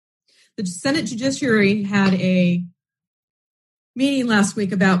The Senate Judiciary had a meeting last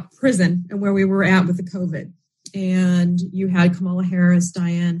week about prison and where we were at with the COVID. And you had Kamala Harris,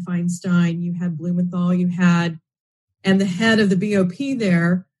 Dianne Feinstein, you had Blumenthal, and the head of the BOP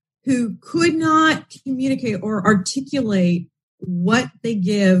there, who could not communicate or articulate what they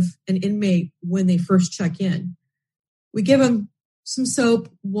give an inmate when they first check in. We give them some soap.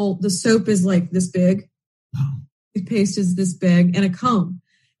 Well, the soap is like this big. Toothpaste is this big, and a comb.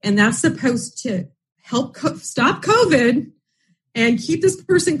 And that's supposed to help stop COVID and keep this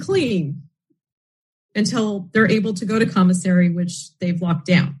person clean until they're able to go to commissary, which they've locked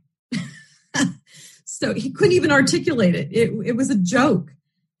down. So he couldn't even articulate it. It was a joke.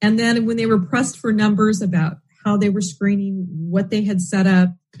 And then when they were pressed for numbers about how they were screening, what they had set up,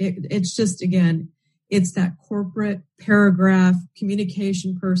 it's just, again, it's that corporate paragraph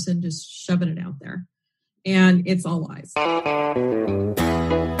communication person just shoving it out there. And it's all lies.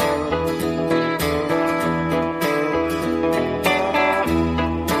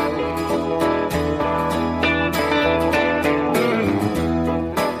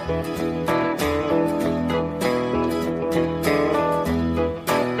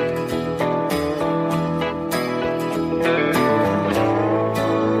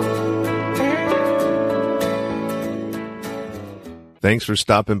 Thanks for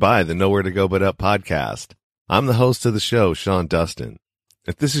stopping by the Nowhere to Go But Up podcast. I'm the host of the show, Sean Dustin.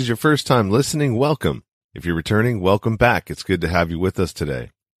 If this is your first time listening, welcome. If you're returning, welcome back. It's good to have you with us today.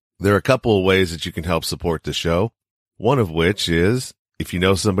 There are a couple of ways that you can help support the show. One of which is if you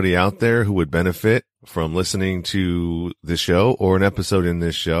know somebody out there who would benefit from listening to the show or an episode in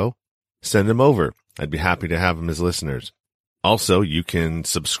this show, send them over. I'd be happy to have them as listeners. Also, you can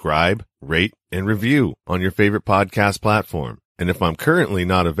subscribe, rate, and review on your favorite podcast platform. And if I'm currently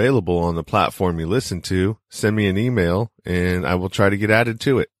not available on the platform you listen to, send me an email and I will try to get added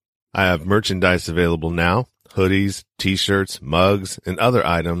to it. I have merchandise available now, hoodies, t-shirts, mugs, and other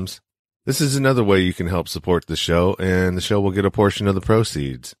items. This is another way you can help support the show, and the show will get a portion of the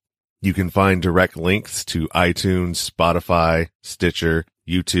proceeds. You can find direct links to iTunes, Spotify, Stitcher,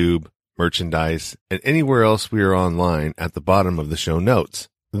 YouTube, merchandise, and anywhere else we are online at the bottom of the show notes.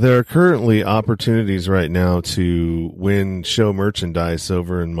 There are currently opportunities right now to win show merchandise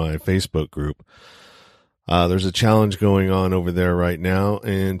over in my Facebook group. There's a challenge going on over there right now,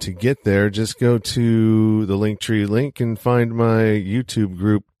 and to get there, just go to the Linktree link and find my YouTube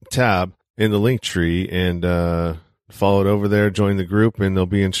group tab in the Linktree and follow it over there, join the group, and there'll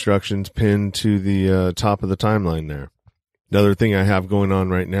be instructions pinned to the top of the timeline there. Another thing I have going on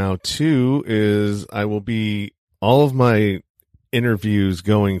right now, too, is all of my interviews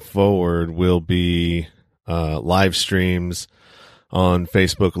going forward will be live streams on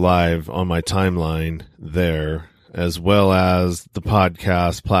Facebook Live on my timeline there, as well as the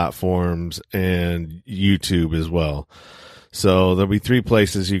podcast platforms and YouTube as well. So there'll be 3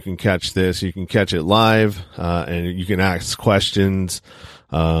 places you can catch this. You can catch it live, and you can ask questions,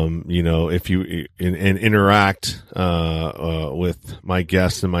 if you and interact with my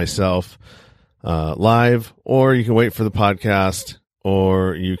guests and myself live, or you can wait for the podcast,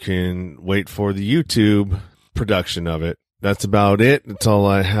 or you can wait for the YouTube production of it. That's about it. That's all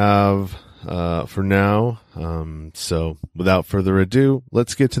I have for now. So without further ado,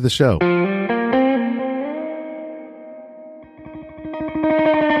 let's get to the show.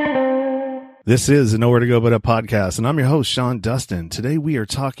 This is the Nowhere to Go But Up podcast, and I'm your host, Sean Dustin. Today we are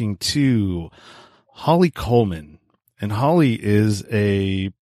talking to Holly Coleman, and Holly is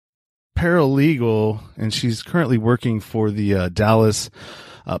a paralegal, and she's currently working for the Dallas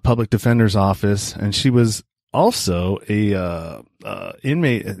Public Defender's Office, and she was also a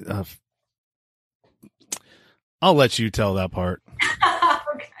inmate. I'll let you tell that part.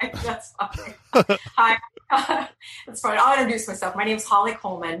 Okay, that's fine. Hi, that's fine. I'll introduce myself. My name is Holly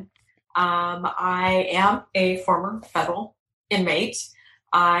Coleman. I am a former federal inmate.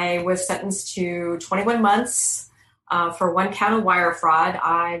 I was sentenced to 21 months for 1 count of wire fraud.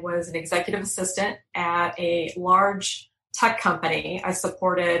 I was an executive assistant at a large tech company. I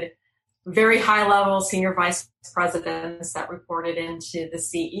supported very high-level senior vice presidents that reported into the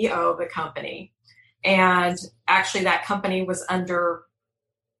CEO of the company. And actually, that company was under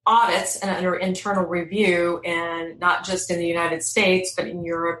audits and under internal review, and not just in the United States, but in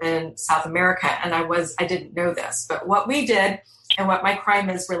Europe and South America. And I didn't know this, but what we did and what my crime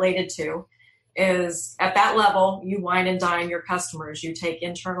is related to is at that level, you wine and dine your customers. You take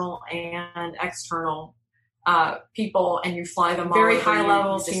internal and external people and you fly them very high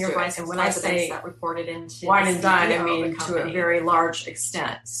level senior vice. And when I say that reported into wine and dine, I mean to a very large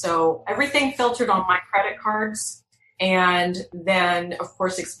extent. So everything filtered on my credit cards And then, of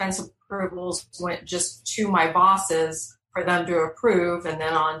course, expense approvals went just to my bosses for them to approve, and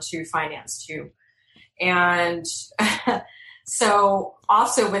then on to finance too. And so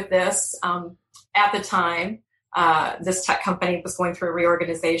also with this, at the time, this tech company was going through a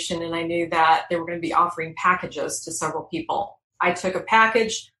reorganization, and I knew that they were going to be offering packages to several people. I took a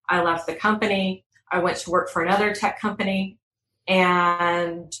package. I left the company. I went to work for another tech company.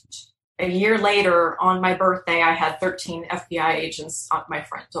 And a year later, on my birthday, I had 13 FBI agents at my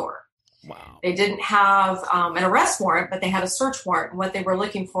front door. Wow. They didn't have an arrest warrant, but they had a search warrant. And what they were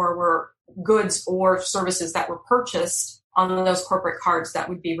looking for were goods or services that were purchased on those corporate cards that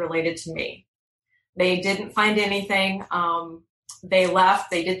would be related to me. They didn't find anything. They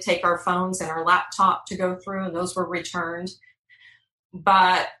left. They did take our phones and our laptop to go through, and those were returned.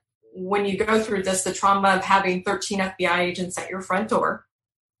 But when you go through this, the trauma of having 13 FBI agents at your front door,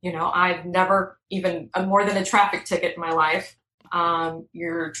 I've never even more than a traffic ticket in my life.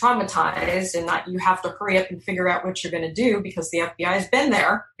 You're traumatized, and you have to hurry up and figure out what you're going to do because the FBI has been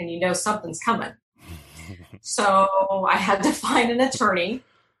there and something's coming. So I had to find an attorney,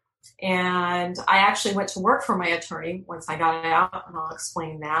 and I actually went to work for my attorney once I got out, and I'll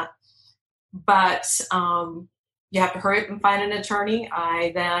explain that. But you have to hurry up and find an attorney.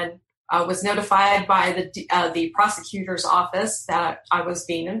 I then was notified by the prosecutor's office that I was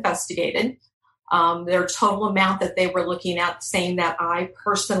being investigated. Their total amount that they were looking at, saying that I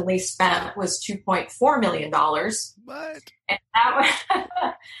personally spent, was $2.4 million. What? And that was,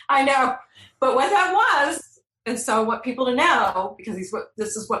 I know, but what that was, and so what people to know, because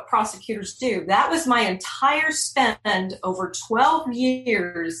this is what prosecutors do, that was my entire spend over 12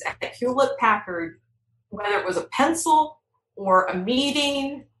 years at Hewlett Packard, whether it was a pencil or a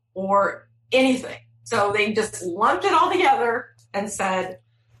meeting or anything. So they just lumped it all together and said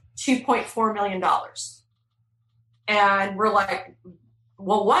 $2.4 million. And we're like,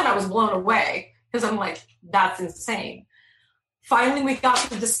 well, one, I was blown away because I'm like, that's insane. Finally, we got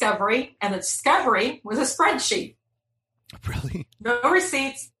to discovery, and the discovery was a spreadsheet. Really? No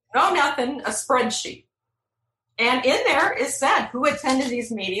receipts, no nothing, a spreadsheet. And in there it said who attended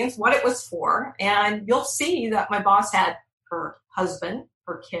these meetings, what it was for, and you'll see that my boss had her husband,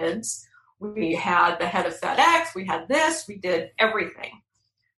 her kids. We had the head of FedEx, we had this, we did everything.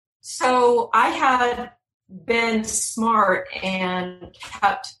 So I had been smart and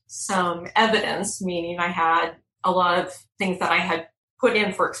kept some evidence, meaning I had a lot of things that I had put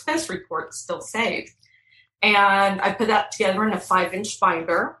in for expense reports still saved. And I put that together in a 5-inch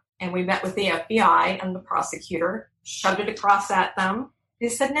binder, and we met with the FBI and the prosecutor, shoved it across at them. They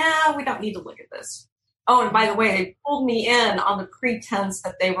said, no, we don't need to look at this. Oh, and by the way, they pulled me in on the pretense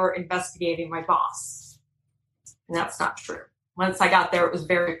that they were investigating my boss. And that's not true. Once I got there, it was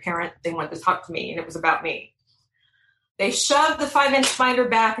very apparent they wanted to talk to me, and it was about me. They shoved the 5-inch binder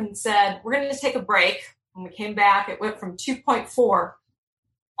back and said, we're going to take a break. When we came back, it went from 2.4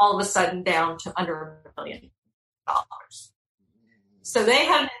 all of a sudden down to under $1 million. So they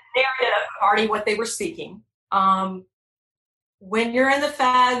had a narrative of already what they were seeking. When you're in the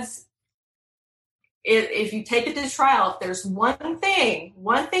feds, if you take it to trial, if there's one thing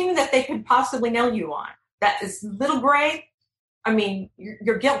that they could possibly nail you on that is little gray, I mean,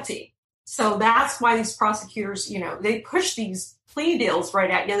 you're guilty. So that's why these prosecutors, they push these plea deals right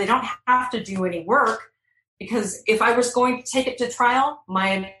at you. They don't have to do any work. Because if I was going to take it to trial,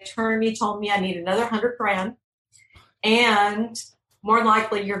 my attorney told me I need another $100,000, and more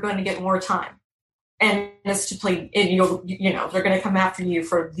likely you're going to get more time. And it's to plead, and they're going to come after you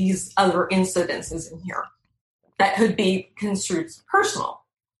for these other incidences in here that could be construed as personal.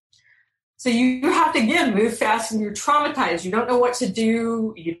 So you have to, again, move fast, and you're traumatized. You don't know what to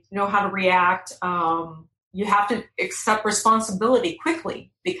do. You don't know how to react. You have to accept responsibility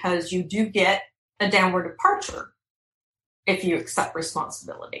quickly, because you do get a downward departure if you accept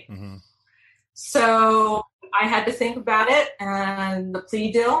responsibility. Mm-hmm. So I had to think about it and the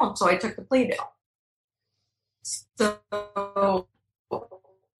plea deal, and so I took the plea deal. So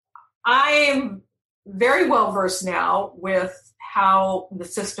I am very well versed now with how the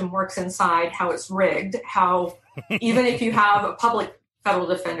system works inside, how it's rigged, how even if you have a public federal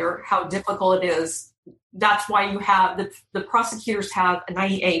defender, how difficult it is. That's why you have the prosecutors have a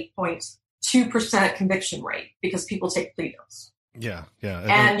 98.2% conviction rate, because people take plea deals. Yeah.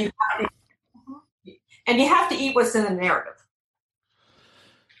 And you have to eat what's in the narrative.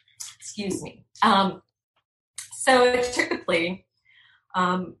 Excuse me. So I took the plea,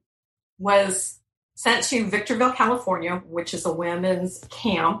 was sent to Victorville, California, which is a women's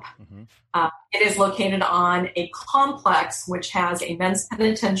camp. Mm-hmm. It is located on a complex which has a men's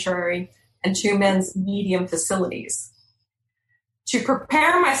penitentiary, and 2 men's medium facilities. To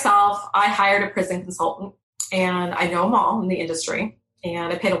prepare myself, I hired a prison consultant, and I know them all in the industry,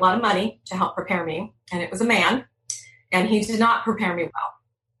 and I paid a lot of money to help prepare me, and it was a man, and he did not prepare me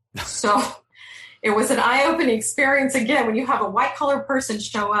well. So it was an eye-opening experience, again, when you have a white-collar person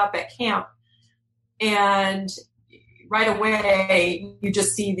show up at camp, and right away you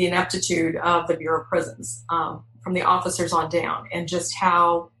just see the ineptitude of the Bureau of Prisons, from the officers on down, and just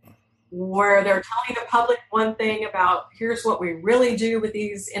how where they're telling the public one thing about here's what we really do with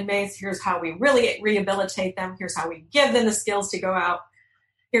these inmates, here's how we really rehabilitate them, here's how we give them the skills to go out,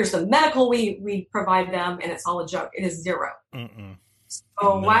 here's the medical we provide them, and it's all a joke. It is zero.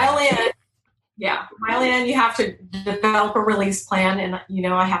 So while in, you have to develop a release plan, and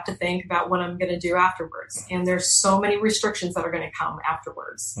I have to think about what I'm going to do afterwards. And there's so many restrictions that are going to come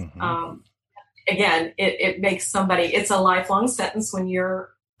afterwards. Again, it makes it's a lifelong sentence when you're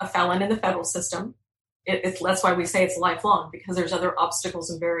a felon in the federal system. That's why we say it's lifelong, because there's other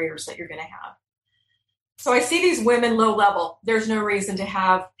obstacles and barriers that you're going to have. So I see these women low level. There's no reason to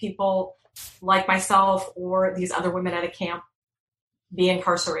have people like myself or these other women at a camp be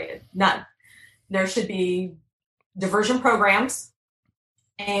incarcerated. None. There should be diversion programs,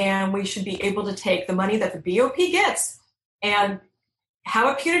 and we should be able to take the money that the BOP gets and have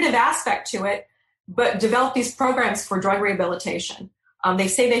a punitive aspect to it, but develop these programs for drug rehabilitation. They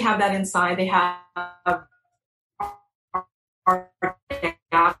say they have that inside. They have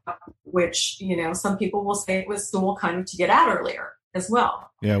RDAP, which, some people will say it was dual kind of to get out earlier as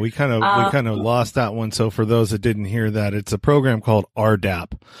well. Yeah, we kind of lost that one. So for those that didn't hear that, it's a program called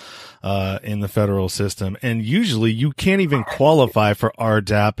RDAP in the federal system. And usually you can't even qualify for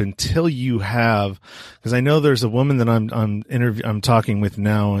RDAP until you have, because I know there's a woman that I'm talking with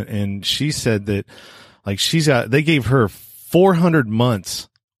now, and she said that they gave her 400 months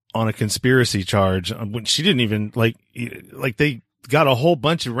on a conspiracy charge when she didn't even they got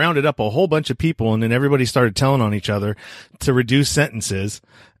rounded up a whole bunch of people, and then everybody started telling on each other to reduce sentences.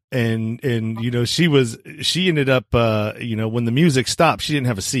 And she ended up, when the music stopped, she didn't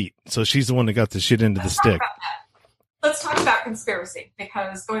have a seat. So she's the one that got the shit into the stick. Let's talk about conspiracy,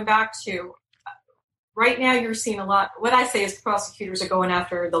 because going back to right now, you're seeing a lot. What I say is prosecutors are going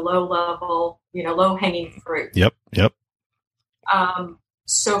after the low level, low hanging fruit. Yep.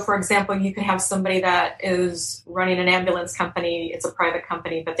 So, for example, you could have somebody that is running an ambulance company. It's a private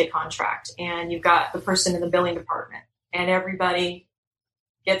company, but they contract. And you've got the person in the billing department. And everybody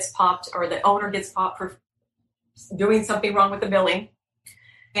gets popped, or the owner gets popped for doing something wrong with the billing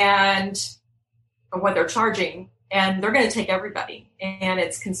and what they're charging. And they're going to take everybody. And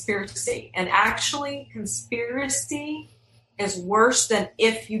it's conspiracy. And actually, conspiracy is worse than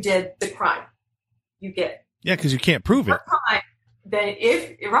if you did the crime. Yeah, because you can't prove it. Then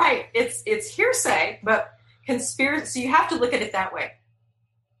it's hearsay, but conspiracy, you have to look at it that way.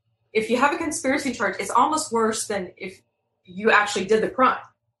 If you have a conspiracy charge, it's almost worse than if you actually did the crime,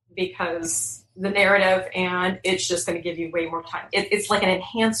 because the narrative, and it's just going to give you way more time. It's like an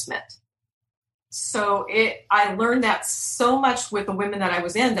enhancement. So I learned that so much with the women that I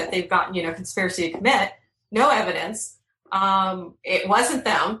was in, that they've gotten, conspiracy to commit, no evidence. It wasn't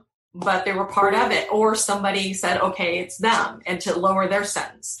them, but they were part of it, or somebody said, okay, it's them, and to lower their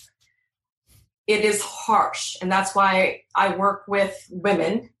sentence. It is harsh. And that's why I work with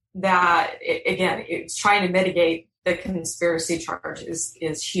women that, it's trying to mitigate the conspiracy charge is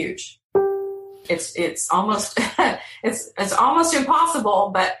huge. It's almost, it's almost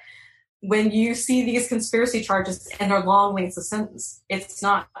impossible, but when you see these conspiracy charges and they're long lengths of sentence, it's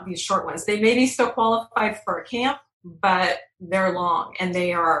not these short ones. They may be still qualified for a camp, but they're long, and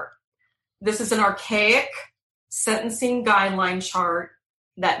this is an archaic sentencing guideline chart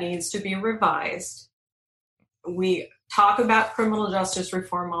that needs to be revised. We talk about criminal justice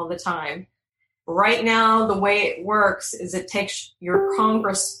reform all the time. Right now, the way it works is it takes your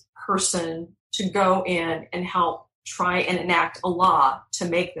congressperson to go in and help try and enact a law to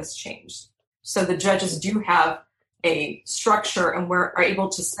make this change. So the judges do have a structure and are able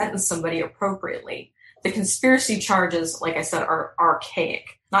to sentence somebody appropriately. The conspiracy charges, like I said, are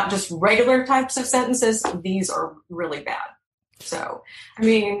archaic, not just regular types of sentences. These are really bad. So,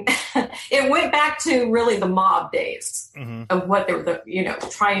 it went back to really the mob days of what they were,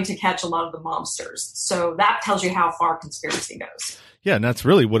 trying to catch a lot of the mobsters. So that tells you how far conspiracy goes. Yeah, and that's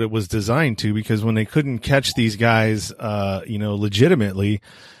really what it was designed to, because when they couldn't catch these guys, legitimately,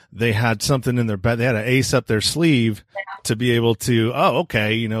 they had something in their bed. They had an ace up their sleeve to be able to,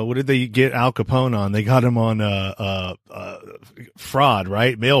 okay, you know, what did they get Al Capone on? They got him on, fraud,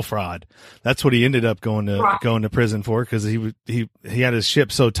 right? Mail fraud. That's what he ended up going to prison for, because he had his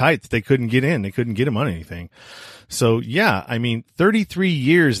ship so tight that they couldn't get in. They couldn't get him on anything. So yeah, I mean, 33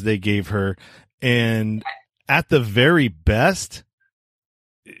 years they gave her, and at the very best,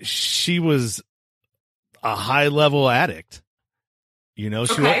 she was a high level addict. You know,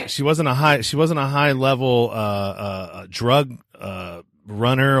 she wasn't a high level drug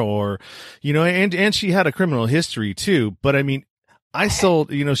runner, or, you know, and she had a criminal history too. But I mean,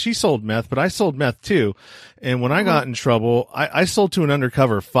 she sold meth, but I sold meth too. And when I got in trouble, I sold to an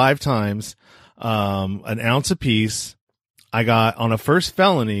undercover 5 times, an ounce apiece. I got on a first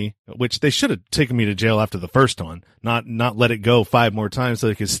felony, which they should have taken me to jail after the first one, not let it go 5 more times so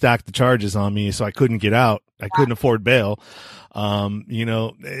they could stack the charges on me so I couldn't get out. I couldn't afford bail. You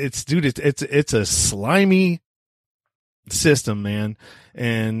know, it's a slimy system, man.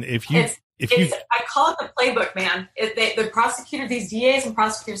 And I call it the playbook, man. The prosecutor, these DAs and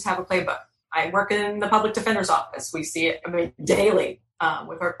prosecutors have a playbook. I work in the public defender's office. We see it, daily,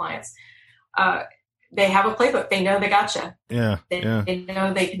 with our clients. They have a playbook. They know they gotcha. Yeah. They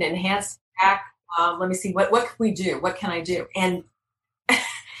know they can enhance back. Let me see. What can we do? What can I do? And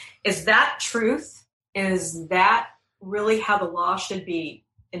is that truth? Is that really how the law should be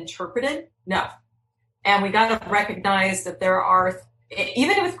interpreted? No. And we got to recognize that there are,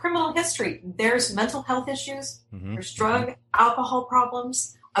 even with criminal history, there's mental health issues. Mm-hmm. There's drug, alcohol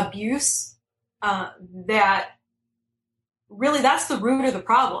problems, abuse, that really, that's the root of the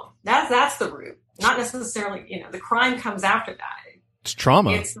problem. That's the root. Not necessarily, you know, the crime comes after that. It's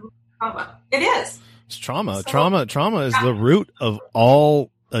trauma. It's trauma. It is. It's trauma. Trauma is the root of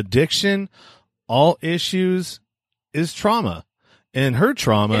all addiction, all issues is trauma. And her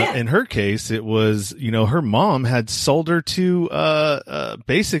trauma, in her case, it was, you know, her mom had sold her to,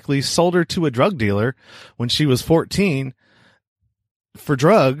 basically sold her to a drug dealer when she was 14 for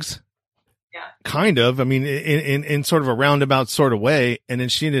drugs. Yeah. Kind of. I mean, in sort of a roundabout sort of way. And then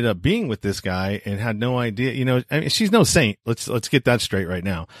she ended up being with this guy and had no idea, you know, I mean, she's no saint. Let's get that straight right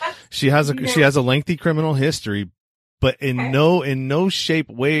now. She has a lengthy criminal history, but in no shape,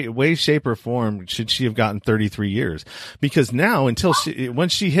 way, shape or form should she have gotten 33 years, because now when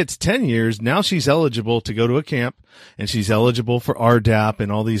she hits 10 years, now she's eligible to go to a camp and she's eligible for RDAP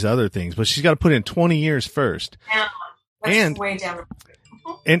and all these other things, but she's got to put in 20 years first. Yeah, that's way down.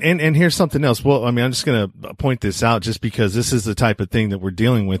 And here's something else. Well, I mean, I'm just going to point this out just because this is the type of thing that we're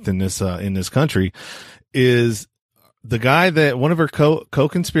dealing with in this country, is the guy that one of her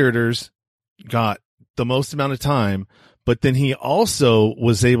co-conspirators got the most amount of time, but then he also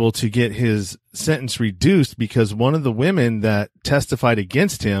was able to get his sentence reduced because one of the women that testified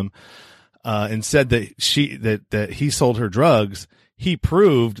against him, and said that he sold her drugs, he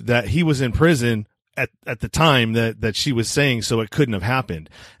proved that he was in prison at the time that she was saying, so it couldn't have happened.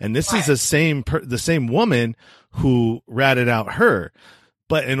 And this is the same woman who ratted out her.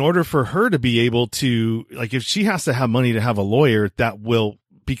 But in order for her to be able to, like, if she has to have money to have a lawyer,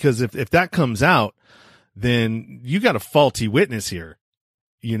 because if that comes out, then you got a faulty witness here.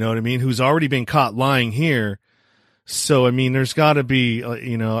 You know what I mean? Who's already been caught lying here. So, I mean, there's got to be,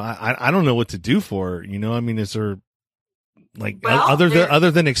 you know, I don't know what to do for her. You know, I mean, is there, like, other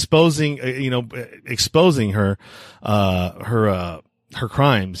than exposing her, her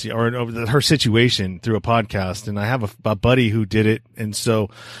crimes or her situation through a podcast. And I have a buddy who did it. And so,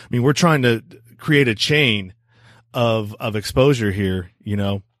 I mean, we're trying to create a chain of exposure here, you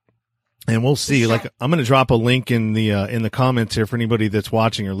know, and we'll see. Like, I'm going to drop a link in the comments here for anybody that's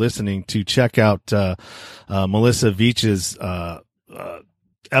watching or listening to check out, Melissa Veach's,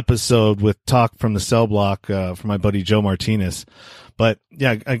 episode with Talk from the Cell Block, from my buddy Joe Martinez. But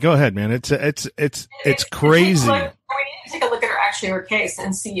yeah, go ahead, man. It's crazy. We need to take a look at her case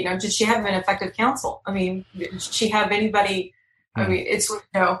and see, you know, did she have an effective counsel? I mean, did she have anybody? I mean, it's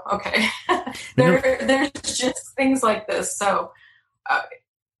no, okay. There's just things like this. So,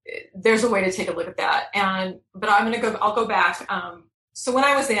 there's a way to take a look at that. But I'll go back. So when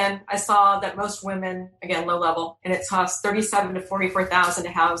I was in, I saw that most women, again, low level, and it costs $37,000 to $44,000 to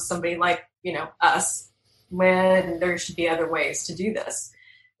have somebody like, you know, us, when there should be other ways to do this.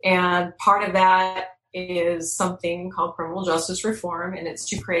 And part of that is something called criminal justice reform, and it's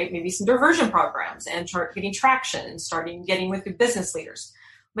to create maybe some diversion programs and start getting traction and getting with the business leaders.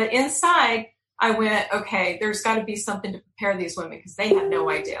 But inside, I went, okay, there's got to be something to prepare these women because they have no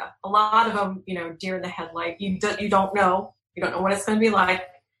idea. A lot of them, you know, deer in the headlight. You don't know. You don't know what it's going to be like.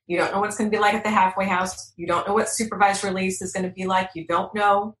 You don't know what it's going to be like at the halfway house. You don't know what supervised release is going to be like. You don't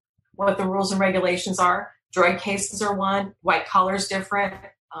know what the rules and regulations are. Drug cases are one, white collar is different.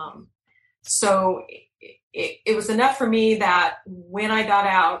 So it was enough for me that when I got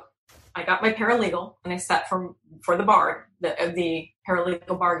out, I got my paralegal and I sat for the bar, the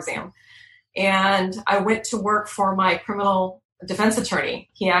paralegal bar exam. And I went to work for my criminal defense attorney.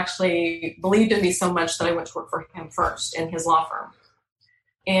 He actually believed in me so much that I went to work for him first in his law firm.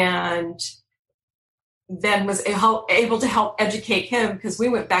 And then was able to help educate him, because we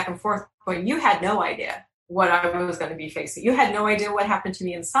went back and forth going, you had no idea what I was going to be facing. You had no idea what happened to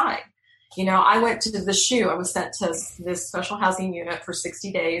me inside. I went to the SHU. I was sent to this special housing unit for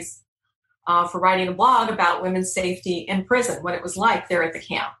 60 days for writing a blog about women's safety in prison, what it was like there at the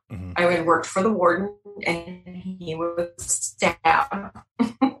camp. Mm-hmm. I had worked for the warden, and he was stabbed.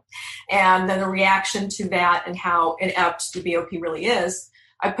 And then the reaction to that and how inept the BOP really is,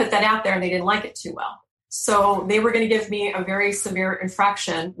 I put that out there and they didn't like it too well. So they were going to give me a very severe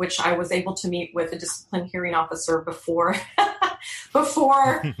infraction, which I was able to meet with a discipline hearing officer before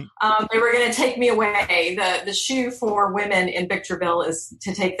they were going to take me away. The SHU for women in Victorville is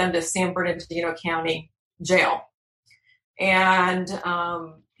to take them to San Bernardino County Jail. And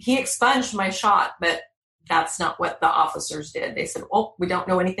he expunged my shot, but that's not what the officers did. They said, oh, we don't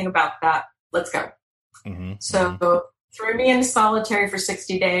know anything about that. Let's go. Mm-hmm. So threw me into solitary for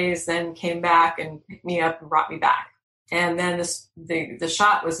 60 days, then came back and picked me up and brought me back. And then the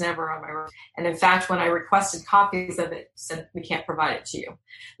shot was never on my room. And in fact, when I requested copies of it, said, we can't provide it to you.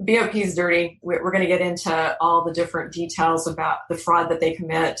 The BOP is dirty. We're going to get into all the different details about the fraud that they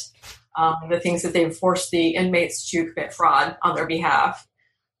commit, the things that they've forced the inmates to commit fraud on their behalf.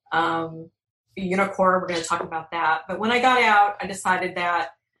 Unicor, we're going to talk about that. But when I got out, I decided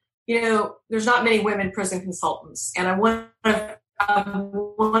that, there's not many women prison consultants. And I want to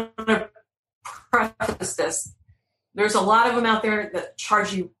preface this. There's a lot of them out there that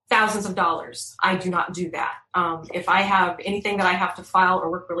charge you thousands of dollars. I do not do that. If I have anything that I have to file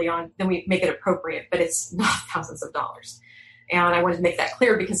or work really on, then we make it appropriate, but it's not thousands of dollars. And I wanted to make that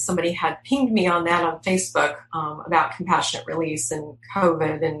clear because somebody had pinged me on that on Facebook about compassionate release and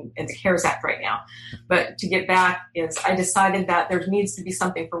COVID and the CARES Act right now. But to get back is I decided that there needs to be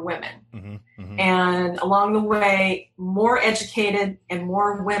something for women. Mm-hmm, mm-hmm. And along the way, more educated and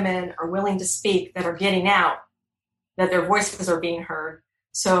more women are willing to speak that are getting out, that their voices are being heard.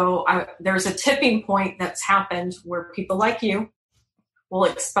 So there's a tipping point that's happened where people like you will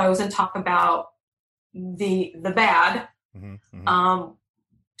expose and talk about the bad. Mm-hmm, mm-hmm.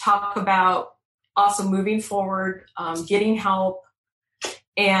 Talk about also moving forward, getting help,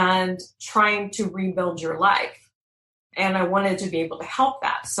 and trying to rebuild your life. And I wanted to be able to help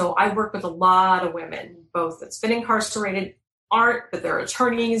that. So I work with a lot of women, both that's been incarcerated, aren't, but they're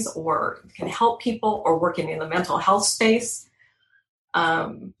attorneys or can help people or working in the mental health space.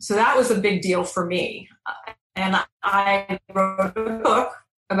 So that was a big deal for me. And I wrote a book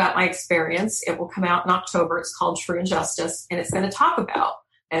about my experience. It will come out in October. It's called True Injustice, and it's going to talk about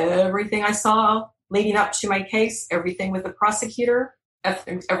everything I saw leading up to my case, everything with the prosecutor,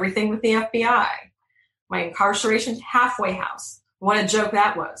 everything with the FBI, my incarceration halfway house. What a joke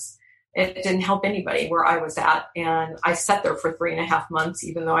that was. It didn't help anybody where I was at, and I sat there for 3.5 months,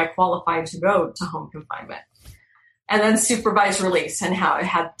 even though I qualified to go to home confinement. And then supervised release, and how it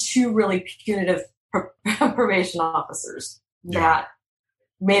had 2 really punitive probation officers that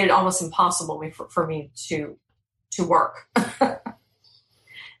made it almost impossible for me to work.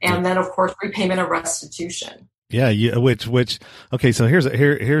 And then, of course, repayment of restitution. Yeah, which okay, so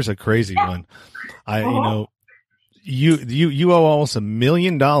here's a crazy one. You owe almost $1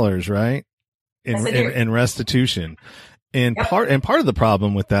 million, right? In restitution. And part of the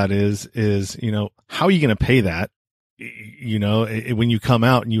problem with that is how are you going to pay that? When you come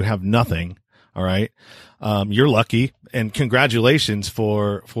out and you have nothing. All right. You're lucky, and congratulations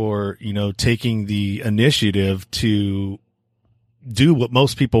for taking the initiative to do what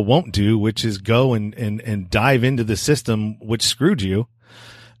most people won't do, which is go and dive into the system which screwed you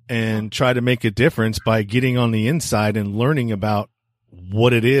and try to make a difference by getting on the inside and learning about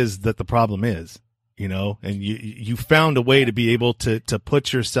what it is that the problem is, and you found a way to be able to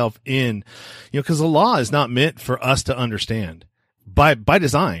put yourself in, because the law is not meant for us to understand by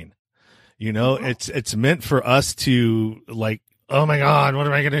design. It's meant for us to oh my God, what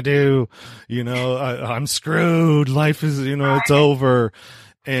am I going to do? I'm screwed. Life is, it's over.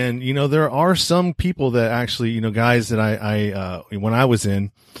 And, there are some people that actually, guys that I when I was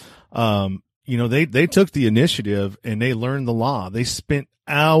in, they took the initiative and they learned the law. They spent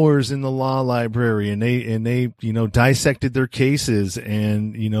hours in the law library and they dissected their cases,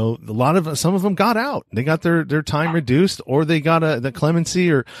 and some of them got out. They got their time reduced, or they got the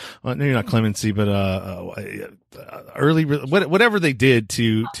clemency, or maybe not clemency, but early, whatever they did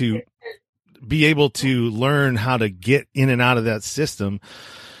to be able to learn how to get in and out of that system.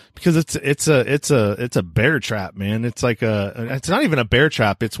 Because it's a bear trap, man. It's like it's not even a bear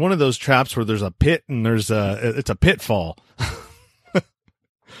trap. It's one of those traps where there's a pit and it's a pitfall.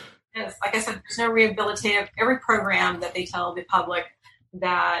 Yes, like I said, there's no rehabilitative. Every program that they tell the public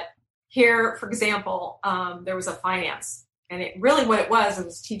that here, for example, there was a finance, and what it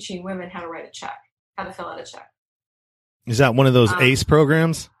was teaching women how to write a check, how to fill out a check. Is that one of those ACE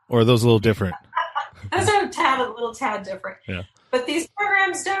programs, or are those a little different? Those are a little tad different. Yeah. But these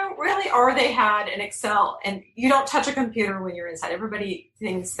programs don't really, or they had an Excel, and you don't touch a computer when you're inside. Everybody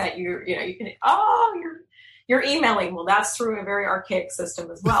thinks that you can, you're emailing. Well, that's through a very archaic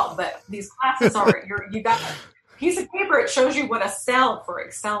system as well. But these classes you got a piece of paper. It shows you what a cell for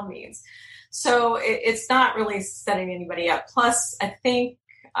Excel means. So it's not really setting anybody up. Plus, I think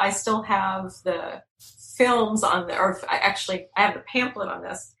I still have the films on I have the pamphlet on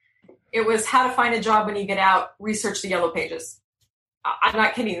this. It was how to find a job when you get out, research the yellow pages. I'm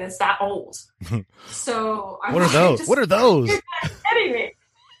not kidding. It's that old. So what are those? You're not kidding me.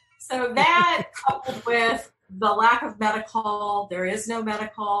 So that coupled with the lack of medical, there is no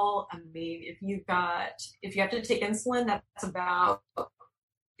medical. I mean, if you have to take insulin, that's about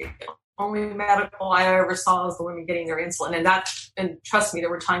the only medical I ever saw is the women getting their insulin. And trust me, there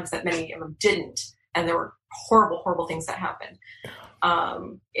were times that many of them didn't. And there were horrible, horrible things that happened. I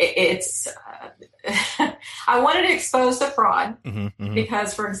wanted to expose the fraud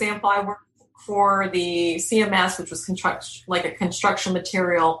because, for example, I worked for the CMS, which was like a construction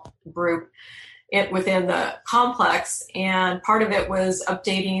material group within the complex. And part of it was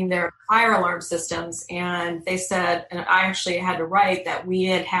updating their fire alarm systems. And they said, and I actually had to write that we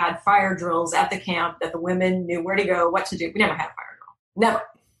had fire drills at the camp, that the women knew where to go, what to do. We never had a fire drill. Never.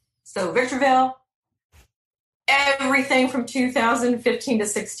 So Victorville, everything from 2015 to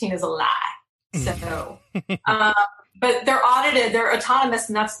 16 is a lie. So, but they're audited, they're autonomous,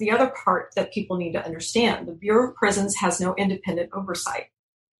 and that's the other part that people need to understand. The Bureau of Prisons has no independent oversight.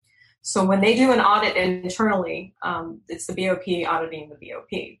 So when they do an audit internally, it's the BOP auditing the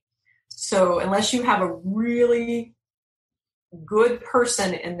BOP. So unless you have a really good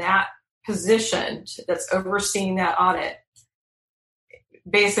person in that position that's overseeing that audit,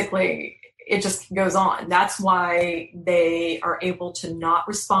 basically it just goes on. That's why they are able to not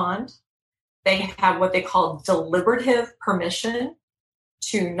respond. They have what they call deliberative permission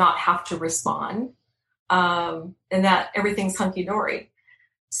to not have to respond, and that everything's hunky-dory.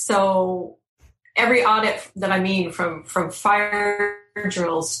 So every audit that I mean, from fire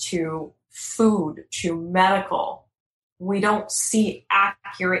drills to food to medical, we don't see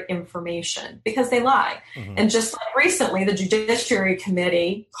accurate information because they lie. Mm-hmm. And just like recently, the Judiciary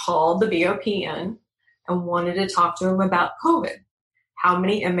Committee called the BOP in and wanted to talk to them about COVID. How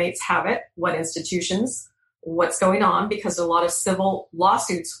many inmates have it? What institutions? What's going on? Because a lot of civil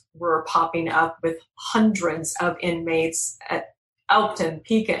lawsuits were popping up with hundreds of inmates at Elkton,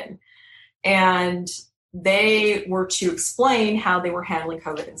 Pekin. And they were to explain how they were handling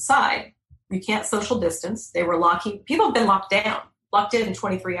COVID inside. You can't social distance. They were people have been locked in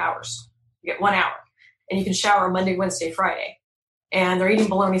 23 hours. You get 1 hour. And you can shower Monday, Wednesday, Friday. And they're eating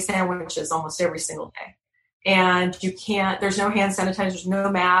bologna sandwiches almost every single day. And there's no hand sanitizer, there's no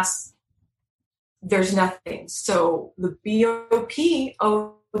masks, there's nothing. So the BOP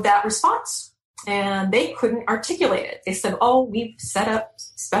owed that response, and they couldn't articulate it. They said, we've set up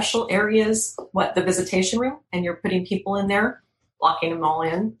special areas, the visitation room, and you're putting people in there, locking them all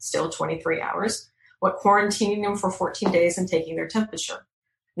in, still 23 hours, quarantining them for 14 days and taking their temperature.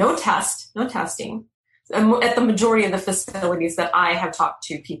 No testing. At the majority of the facilities that I have talked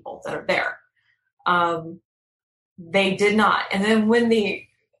to people that are there. They did not. And then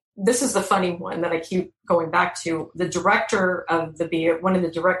this is the funny one that I keep going back to, the director of one of the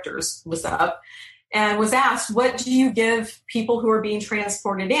directors was up and was asked, what do you give people who are being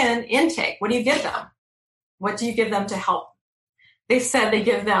transported intake? What do you give them? What do you give them to help? They said they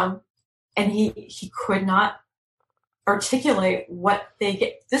give them, and he could not articulate what they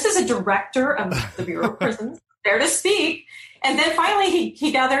get. This is a director of the Bureau of Prisons there to speak. And then finally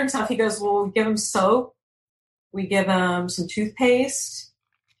he gathered himself. He goes, well, we give them soap. We give them some toothpaste.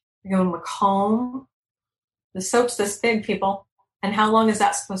 We give them a comb. The soap's this big, people. And how long is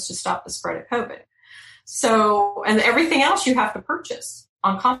that supposed to stop the spread of COVID? So, and everything else you have to purchase.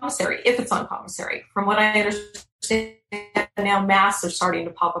 on commissary, if it's on commissary. From what I understand now, masks are starting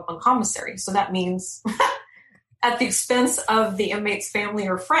to pop up on commissary. So that means at the expense of the inmate's family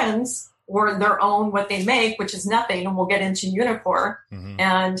or friends, or their own what they make, which is nothing, and we'll get into Unicor. Mm-hmm.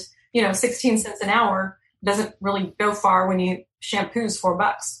 And 16 cents an hour doesn't really go far when you shampoo's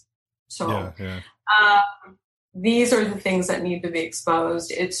 $4. So these are the things that need to be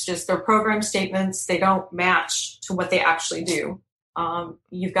exposed. It's just their program statements, they don't match to what they actually do.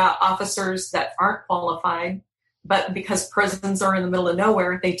 You've got officers that aren't qualified, but because prisons are in the middle of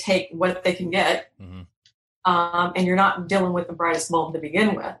nowhere, they take what they can get. Mm-hmm. And you're not dealing with the brightest bulb to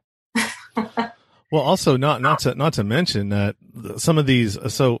begin with. Well, also not to mention that some of these,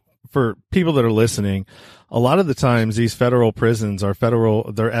 so for people that are listening, a lot of the times these federal prisons are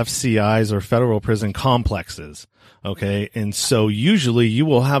they're FCIs or federal prison complexes. Okay. And so usually you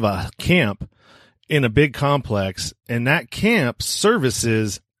will have a camp in a big complex, and that camp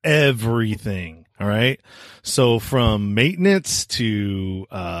services everything. All right. So from maintenance to,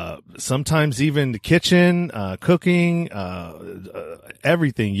 sometimes even the kitchen, cooking,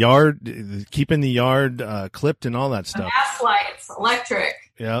 everything, keeping the yard, clipped and all that stuff. Gas lights, electric.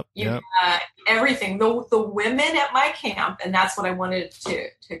 Yep. Everything. The women at my camp, and that's what I wanted to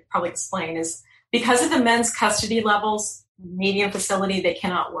probably explain, is because of the men's custody levels, medium facility, they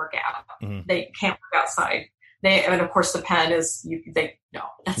cannot work out. Mm-hmm. They can't work outside. And of course the pen is,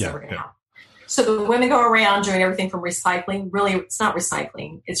 that's never going to happen. So the women go around doing everything from recycling. Really, it's not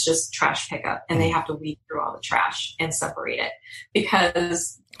recycling. It's just trash pickup. And they have to weed through all the trash and separate it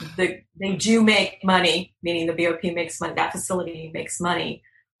because they do make money, meaning the BOP makes money. That facility makes money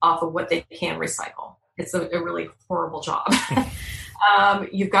off of what they can recycle. It's a really horrible job.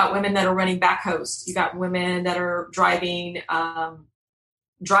 You've got women that are running backhoes. You've got women that are driving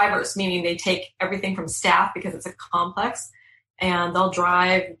drivers, meaning they take everything from staff because it's a complex, and they'll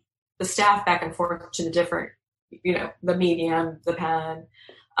drive the staff back and forth to the different, the medium, the pen,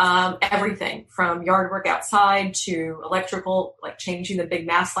 everything from yard work outside to electrical, like changing the big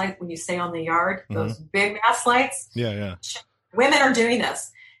mast light when you stay on the yard, mm-hmm. those big mast lights. Yeah. Women are doing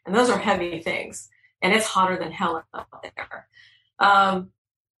this, and those are heavy things, and it's hotter than hell out there.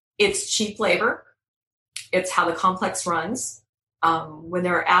 It's cheap labor. It's how the complex runs. When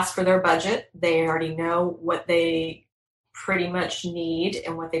they're asked for their budget, they already know what they pretty much need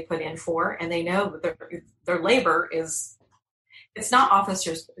and what they put in for, and they know that their labor is, it's not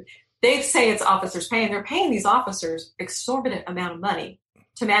officers. They say it's officers paying. They're paying these officers exorbitant amount of money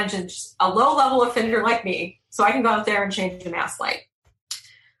to manage a low level offender like me, so I can go out there and change the mast light.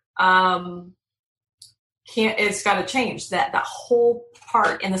 It's got to change that whole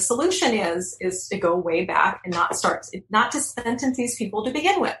part, and the solution is to go way back and not to sentence these people to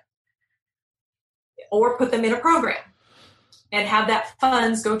begin with, or put them in a program and have that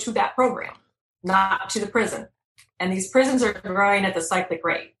funds go to that program, not to the prison. And these prisons are growing at the cyclic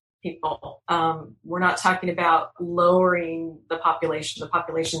rate, people. We're not talking about lowering the population. The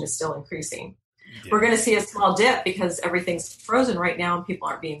population is still increasing. Yeah. We're going to see a small dip because everything's frozen right now and people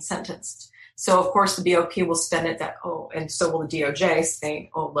aren't being sentenced. So, of course, the BOP will spend it and so will the DOJ, saying,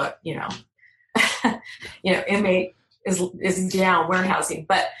 oh, look, inmate is down, warehousing.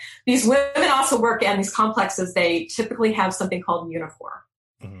 But these women also work in these complexes. They typically have something called Unicor.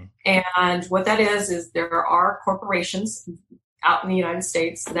 Mm-hmm. And what that is there are corporations out in the United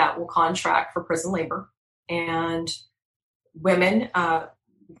States that will contract for prison labor. And women are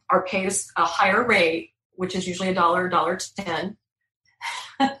paid a higher rate, which is usually $1.10.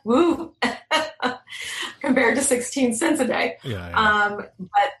 Woo! Compared to 16 cents a day. Yeah.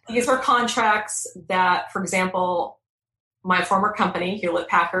 But these are contracts that, for example, my former company, Hewlett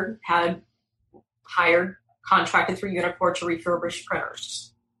Packard, had contracted through Unicor to refurbish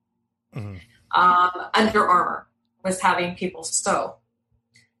printers. Mm-hmm. Under Armour was having people sew.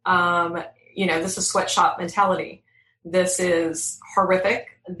 This is sweatshop mentality. This is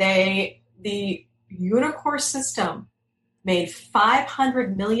horrific. The Unicor system made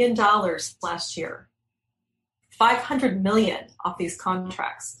 $500 million last year. $500 million off these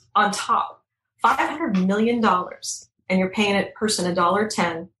contracts on top. $500 million. And you're paying a person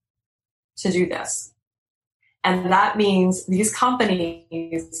 $1.10 to do this. And that means these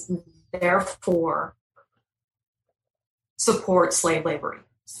companies, therefore, support slave labor.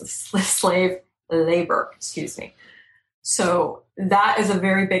 So that is a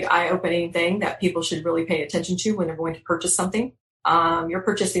very big eye-opening thing that people should really pay attention to when they're going to purchase something. You're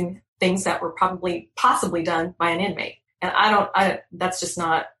purchasing things that were possibly done by an inmate. And that's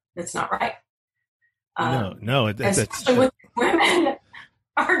not right. No, especially when women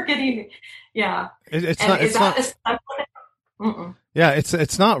are getting, yeah. It's Yeah,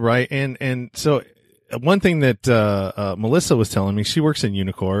 it's not right. And so one thing that Melissa was telling me, she works in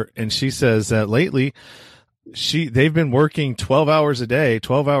Unicor, and she says that lately they've been working 12 hours a day,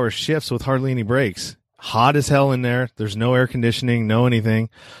 12-hour shifts with hardly any breaks. Hot as hell in there. There's no air conditioning, no anything.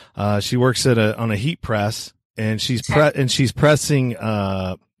 She works on a heat press, and she's pressing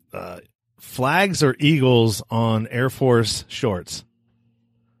flags or eagles on Air Force shorts.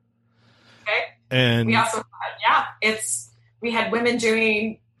 Okay. And we also we had women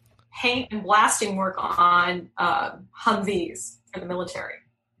doing paint and blasting work on Humvees for the military.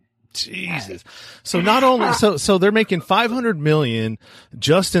 Jesus. So not only so they're making $500 million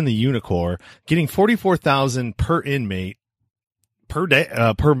just in the Unicor, getting $44,000 per inmate per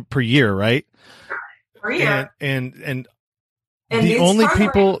day per year, right? Per year. And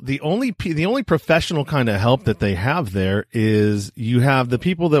the only professional kind of help that they have there is you have the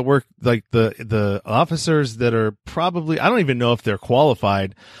people that work, like the officers that are probably, I don't even know if they're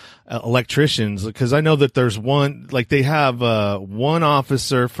qualified electricians, because I know that there's one, like they have one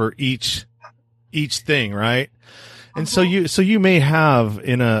officer for each thing, right? And so you may have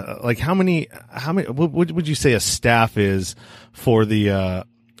in a, like how many what would you say a staff is for the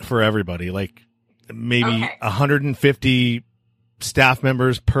for everybody, like maybe 150 staff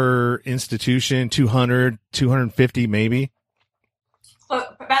members per institution, 200, 250 maybe?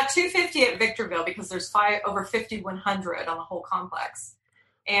 Well, about 250 at Victorville, because there's over 5,100 on the whole complex.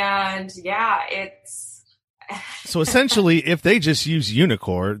 And yeah, it's so essentially, if they just use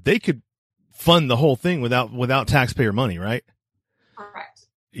Unicor, they could fund the whole thing without taxpayer money, right? Correct.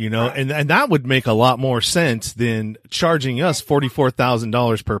 You know, and that would make a lot more sense than charging us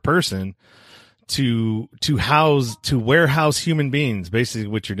 $44,000 per person to warehouse human beings, basically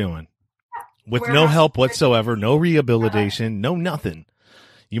what you're doing, with no help whatsoever, no rehabilitation, no nothing.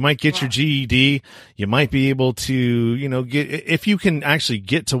 You might get your GED. You might be able to, you know, if you can actually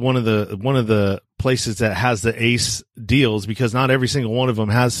get to one of the places that has the ACE deals, because not every single one of them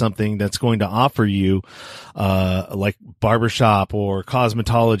has something that's going to offer you, like barbershop or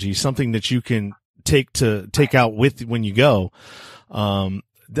cosmetology, something that you can take out with when you go.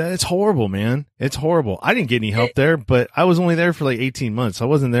 It's horrible, man. It's horrible. I didn't get any help there, but I was only there for like 18 months. I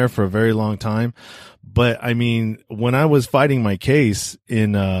wasn't there for a very long time. But I mean, when I was fighting my case you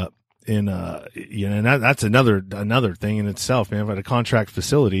know, and that's another thing in itself, man. At a contract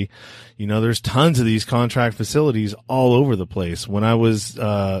facility, you know, there's tons of these contract facilities all over the place. When I was,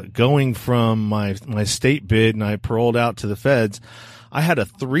 going from my state bid and I paroled out to the feds, I had a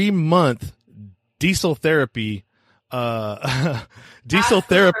 3-month diesel therapy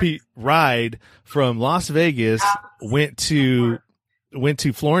ride from Las Vegas, went to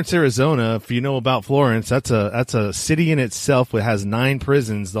Florence, Arizona. If you know about Florence, that's a city in itself. It has 9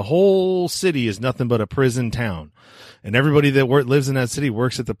 prisons. The whole city is nothing but a prison town, and everybody that lives in that city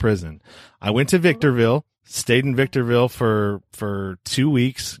works at the prison. I went to Victorville, stayed in Victorville for 2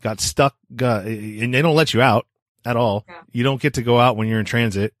 weeks, got stuck, and they don't let you out at all. Yeah. You don't get to go out when you're in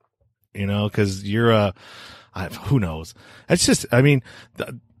transit, you know, because you're who knows? It's just, I mean,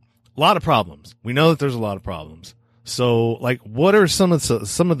 a lot of problems. We know that there's a lot of problems. So, like, what are some of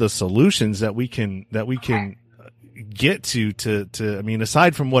the solutions that we can get to, I mean,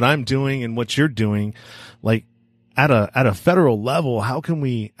 aside from what I'm doing and what you're doing, like at a federal level, how can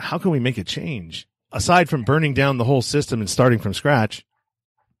we make a change aside from burning down the whole system and starting from scratch,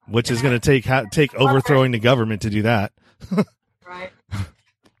 which is going to take overthrowing the government to do that. Right.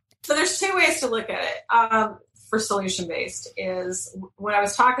 So there's 2 ways to look at it. For solution-based is when I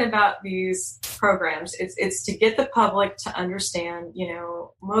was talking about these programs, it's to get the public to understand, you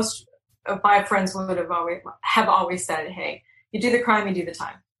know, most of my friends would have always said, hey, you do the crime, you do the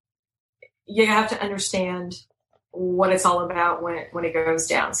time. You have to understand what it's all about when it goes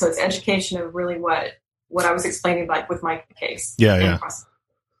down. So it's education of really what I was explaining, like with my case. Yeah.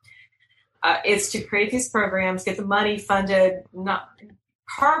 It's to create these programs, get the money funded, not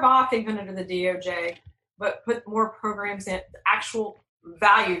carve off even under the DOJ, but put more programs in, actual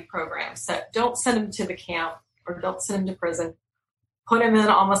valued programs. So don't send them to the camp or don't send them to prison. Put them in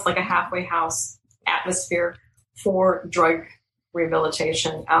almost like a halfway house atmosphere for drug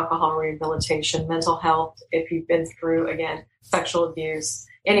rehabilitation, alcohol rehabilitation, mental health, if you've been through, again, sexual abuse,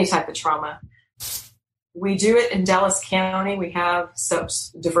 any type of trauma. We do it in Dallas County. We have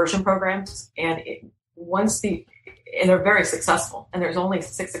diversion programs, and they're very successful, and there's only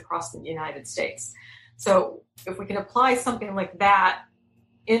 6 across the United States. So if we can apply something like that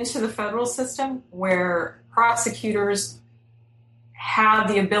into the federal system where prosecutors have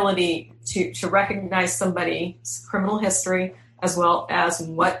the ability to recognize somebody's criminal history as well as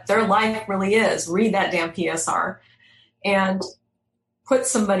what their life really is, read that damn PSR, and put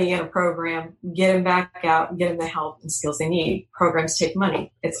somebody in a program, get them back out, get them the help and skills they need. Programs take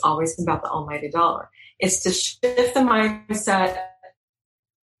money. It's always about the almighty dollar. It's to shift the mindset.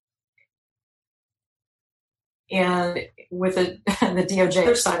 And with the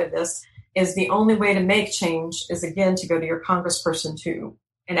DOJ side of this is the only way to make change is, again, to go to your congressperson to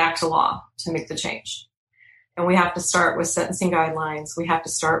enact a law to make the change. And we have to start with sentencing guidelines. We have to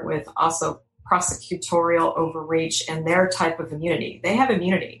start with also prosecutorial overreach and their type of immunity. They have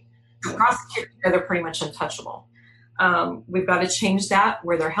immunity. The prosecutors, they're pretty much untouchable. We've got to change that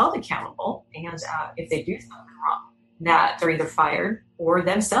where they're held accountable. And if they do something wrong, that they're either fired or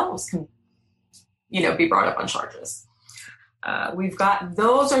themselves can, be brought up on charges.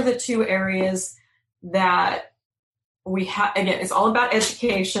 Those are the two areas that we have. Again, it's all about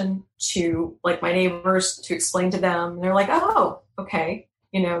education to, like, my neighbors, to explain to them. And they're like, oh, okay.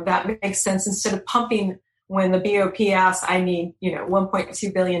 That makes sense. Instead of pumping when the BOP asks, I need,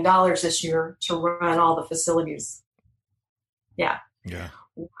 $1.2 billion this year to run all the facilities. Yeah.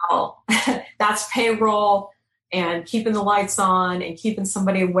 Well, that's payroll and keeping the lights on and keeping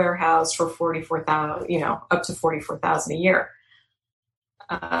somebody warehoused for $44,000, up to $44,000 a year.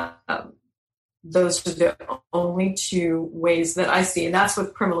 Those are the only two ways that I see. And that's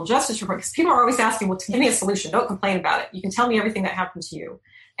with criminal justice reform, because people are always asking, well, give me a solution. Don't complain about it. You can tell me everything that happened to you.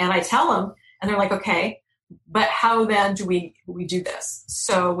 And I tell them, and they're like, okay, but how then do we do this?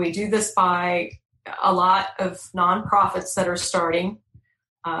 So we do this by a lot of nonprofits that are starting,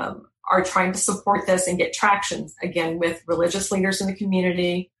 are trying to support this and get traction, again, with religious leaders in the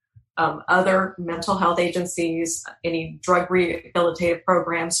community, other mental health agencies, any drug rehabilitative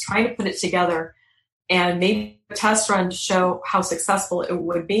programs, trying to put it together and maybe a test run to show how successful it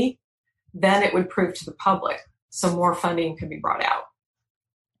would be. Then it would prove to the public. So more funding could be brought out.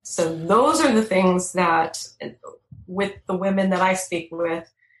 So those are the things that, with the women that I speak with,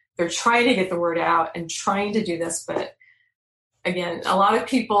 they're trying to get the word out and trying to do this. But again, a lot of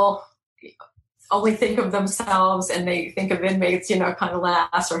people only think of themselves and they think of inmates, kind of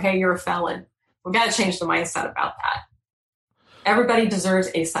last, or, hey, you're a felon. We've got to change the mindset about that. Everybody deserves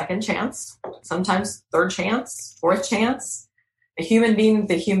a second chance, sometimes third chance, fourth chance. A human being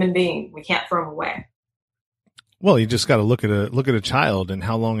is a human being. We can't throw them away. Well, you just got to look at a child and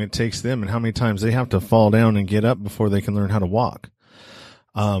how long it takes them and how many times they have to fall down and get up before they can learn how to walk.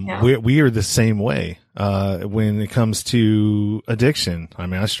 We are the same way, when it comes to addiction. I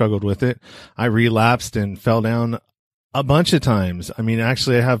mean, I struggled with it. I relapsed and fell down a bunch of times. I mean,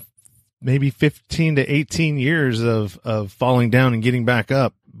 actually I have maybe 15 to 18 years of falling down and getting back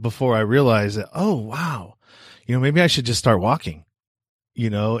up before I realized that, oh, wow, maybe I should just start walking,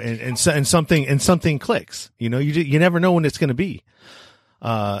 and something clicks, you never know when it's going to be.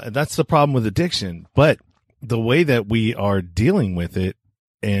 That's the problem with addiction, but the way that we are dealing with it,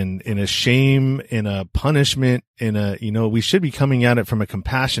 and in a shame, in a punishment, we should be coming at it from a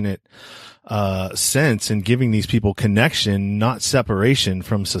compassionate sense and giving these people connection, not separation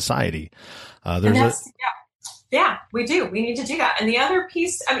from society. Yeah, we do. We need to do that. And the other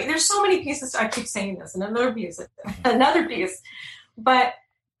piece, I mean, there's so many pieces. I keep saying this, and another piece, but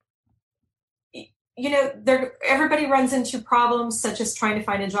everybody runs into problems such as trying to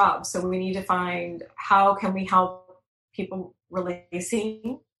find a job. So we need to find, how can we help people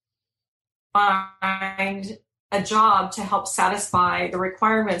releasing, find a job to help satisfy the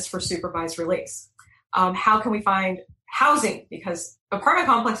requirements for supervised release. How can we find housing? Because apartment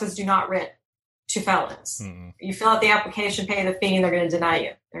complexes do not rent to felons. Mm-hmm. You fill out the application, pay the fee, and they're going to deny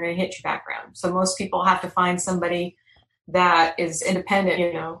you. They're going to hit your background. So most people have to find somebody that is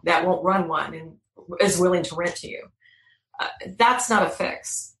independent, that won't run one and is willing to rent to you. That's not a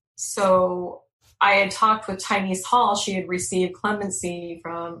fix. So I had talked with Tyneese Hall. She had received clemency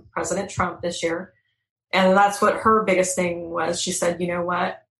from President Trump this year. And that's what her biggest thing was. She said, you know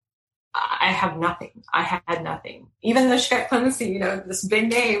what? I have nothing. I had nothing. Even though she got clemency, this big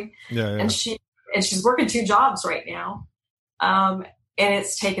name. Yeah. And she's working 2 jobs right now. And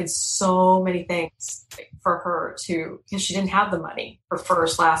it's taken so many things for her because she didn't have the money for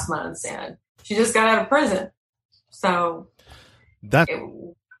first last months, and she just got out of prison. So that's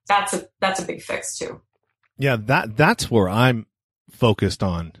a big fix too. Yeah, that's where I'm focused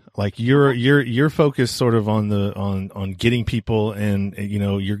on. Like you're focused sort of on getting people, and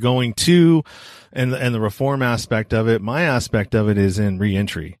you're going to, and the reform aspect of it. My aspect of it is in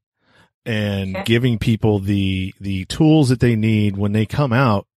reentry and giving people the tools that they need when they come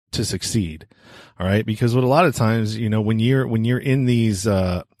out to succeed. All right. Because what a lot of times, when you're in these,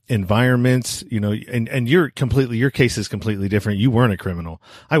 environments, and your case is completely different. You weren't a criminal.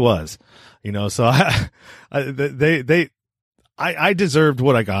 I was, so I deserved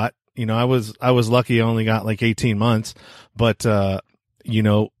what I got. You know, I was lucky. I only got like 18 months, but, you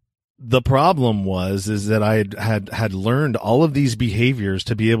know, the problem is that I had learned all of these behaviors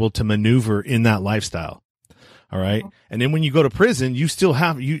to be able to maneuver in that lifestyle. All right. And then when you go to prison, you still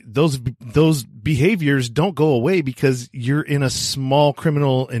have those behaviors don't go away because you're in a small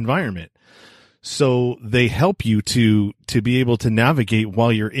criminal environment. So they help you to be able to navigate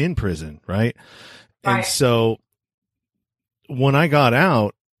while you're in prison. Right. And so when I got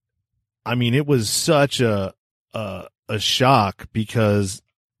out, I mean, it was such a shock because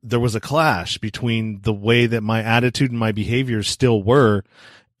there was a clash between the way that my attitude and my behaviors still were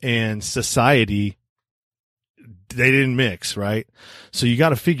and society. They didn't mix, right? So you got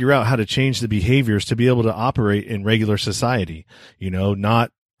to figure out how to change the behaviors to be able to operate in regular society. You know,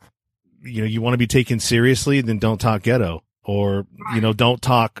 not, you know, you want to be taken seriously, then don't talk ghetto, or, you know, don't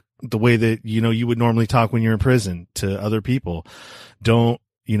talk the way that, you know, you would normally talk when you're in prison to other people. Don't,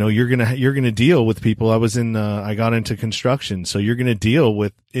 you know, you're going to deal with people. I got into construction. So you're going to deal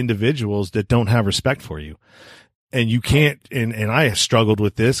with individuals that don't have respect for you. And you can't, and I struggled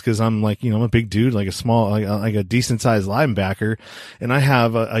with this because I'm like, you know, I'm a big dude, like a small, like a decent sized linebacker. And I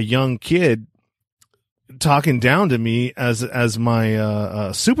have a young kid talking down to me as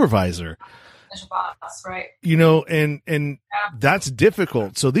my, supervisor. As your boss, right? You know, and that's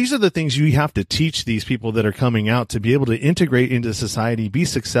difficult. So these are the things you have to teach these people that are coming out to be able to integrate into society, be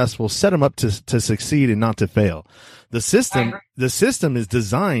successful, set them up to succeed and not to fail. The system is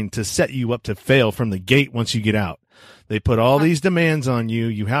designed to set you up to fail from the gate once you get out. They put all these demands on you.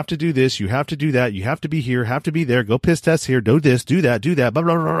 You have to do this. You have to do that. You have to be here, have to be there. Go piss test here. Do this, do that, blah,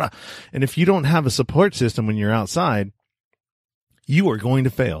 blah, blah, blah. And if you don't have a support system when you're outside, you are going to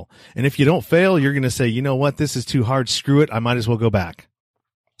fail. And if you don't fail, you're going to say, you know what? This is too hard. Screw it. I might as well go back.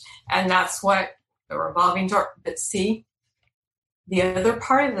 And that's what the revolving door. But see, the other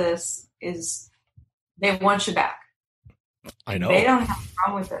part of this is they want you back. I know. They don't have a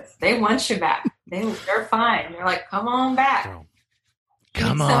problem with this. They want you back. They're fine. They're like, come on back.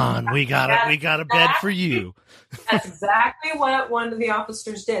 Come on. We got a bed for you. That's exactly what one of the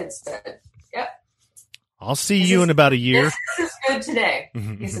officers did. Said, yep. I'll see you in about a year. This is good today.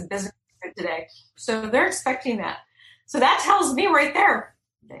 He said, business is good today. So they're expecting that. So that tells me right there,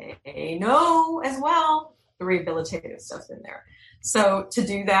 they know as well the rehabilitative stuff's in there. So to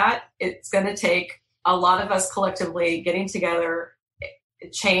do that, it's going to take a lot of us collectively getting together.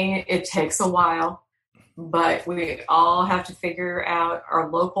 It takes a while, but we all have to figure out our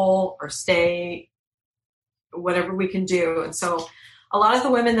local or state, whatever we can do. And so a lot of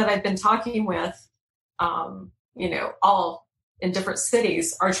the women that I've been talking with, you know, all in different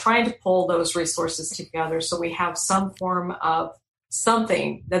cities are trying to pull those resources together. So we have some form of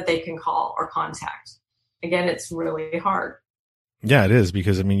something that they can call or contact. Again, it's really hard. Yeah, it is,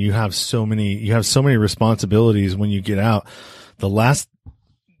 because I mean, you have so many responsibilities when you get out. The last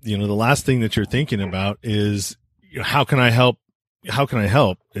thing that you're thinking about is, you know, how can I help? How can I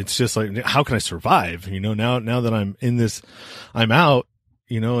help? It's just like, how can I survive? You know, now that I'm in this, I'm out,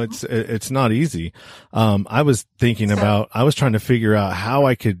 you know, it's not easy. I was trying to figure out how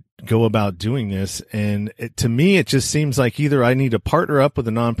I could go about doing this. And to me, it just seems like either I need to partner up with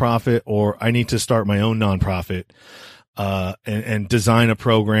a nonprofit or I need to start my own nonprofit. And design a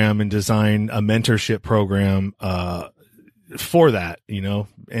program and design a mentorship program, for that, you know,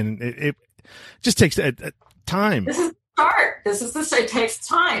 and it just takes time. This is the start. It takes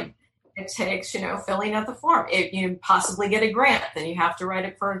time. It takes, you know, filling out the form. If you possibly get a grant, then you have to write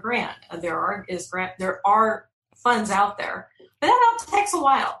it for a grant. There are funds out there, but that all takes a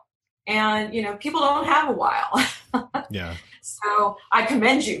while. And, you know, people don't have a while. Yeah. So I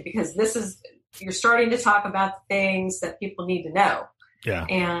commend you, because you're starting to talk about the things that people need to know. Yeah.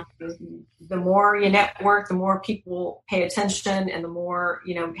 And the more you network, the more people pay attention, and the more,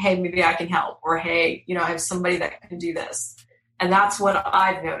 you know, hey, maybe I can help, or hey, you know, I have somebody that can do this. And that's what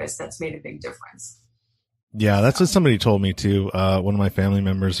I've noticed that's made a big difference. Yeah, that's what somebody told me too. One of my family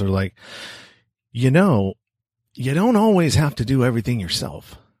members are like, you know, you don't always have to do everything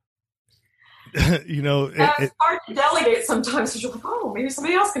yourself. You know, it's hard to delegate sometimes. You're like, oh, maybe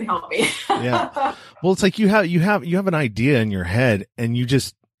somebody else can help me. Yeah. Well, it's like you have an idea in your head, and you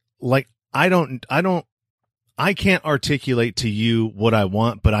just like, I can't articulate to you what I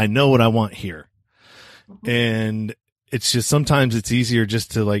want, but I know what I want here. Mm-hmm. And it's just, sometimes it's easier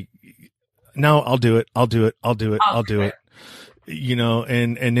just to like, no, I'll do it. You know,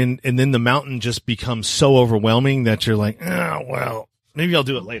 and then the mountain just becomes so overwhelming that you're like, oh, well, maybe I'll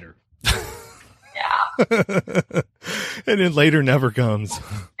do it later. And then later never comes.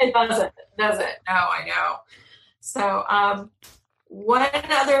 It doesn't. No, I know. So, one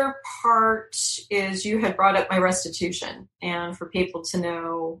other part is you had brought up my restitution, and for people to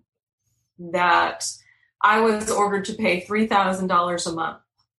know that I was ordered to pay $3,000 a month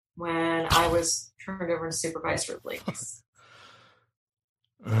when I was turned over to supervised release.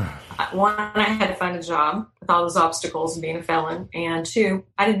 One, I had to find a job with all those obstacles and being a felon, and two,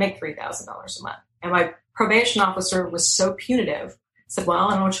 I didn't make $3,000 a month. And my probation officer was so punitive, said, well, I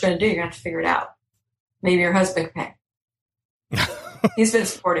don't know what you're going to do. You're going to have to figure it out. Maybe your husband can pay. He's been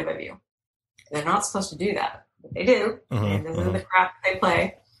supportive of you. They're not supposed to do that, but they do. And this is the crap they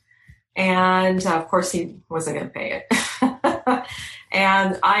play. And of course, he wasn't going to pay it.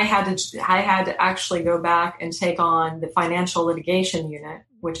 And I had to actually go back and take on the financial litigation unit,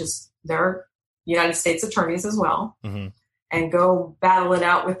 which is their United States attorneys as well, and go battle it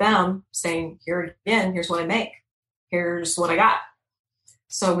out with them, saying, here again, here's what I make. Here's what I got.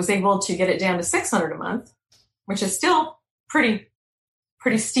 So I was able to get it down to $600 a month, which is still pretty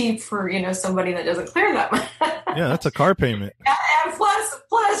steep for, somebody that doesn't clear that much. Yeah, that's a car payment. And plus,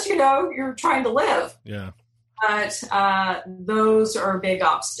 you're trying to live. Yeah. But those are big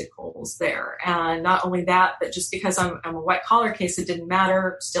obstacles there. And not only that, but just because I'm a white collar case, it didn't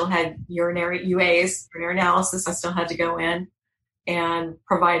matter. Still had urinary analysis. I still had to go in and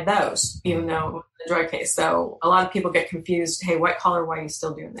provide those, even though the drug case. So a lot of people get confused. Hey, white collar, why are you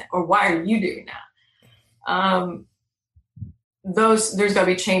still doing that? Or why are you doing that? There's got to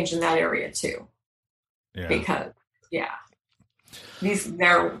be change in that area too. Yeah. Because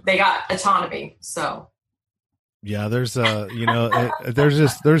they got autonomy. So. Yeah, there's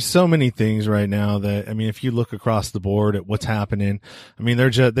there's so many things right now that, I mean, if you look across the board at what's happening, I mean,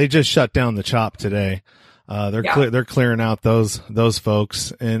 they just shut down the CHOP today. They're clearing out those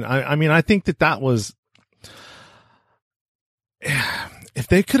folks. And I mean, I think that was, if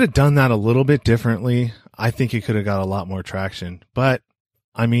they could have done that a little bit differently, I think it could have got a lot more traction. But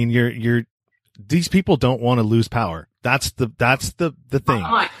I mean, these people don't want to lose power. That's the thing.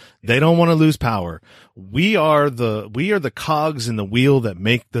 They don't want to lose power. We are the cogs in the wheel that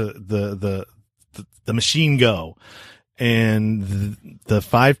make the machine go. And the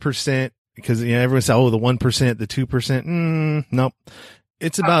 5%, because everyone says, the 1%, the 2%. Nope.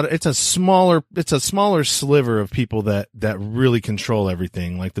 It's a smaller sliver of people that really control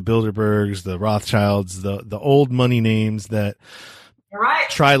everything, like the Bilderbergs, the Rothschilds, the old money names that, right.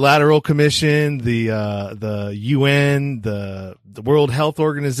 Trilateral Commission, the UN, the World Health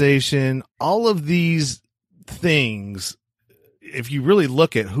Organization, all of these things, if you really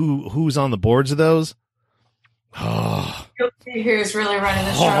look at who's on the boards of those, you'll see who's really running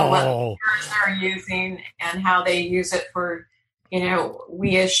the show, what words they're using, and how they use it for,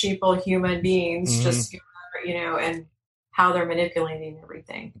 we as sheeple human beings, just, and how they're manipulating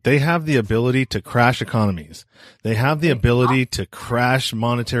everything. They have the ability to crash economies. They have the ability to crash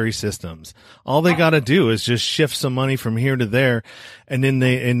monetary systems. All they got to do is just shift some money from here to there. And then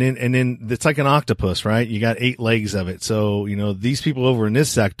it's like an octopus, right? You got 8 legs of it. So, these people over in this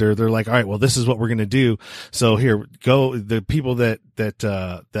sector, they're like, all right, well, this is what we're going to do. So here go the people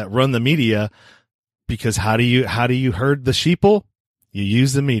that run the media, because how do you herd the sheeple? You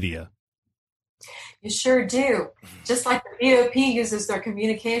use the media. You sure do. Just like the BOP uses their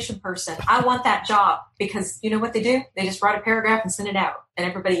communication person. I want that job because you know what they do? They just write a paragraph and send it out, and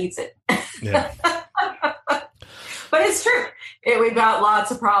everybody eats it. Yeah. But it's true. We've got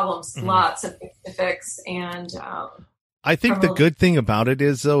lots of problems, lots of things to fix. And I think the good thing about it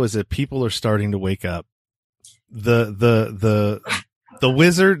is that people are starting to wake up. The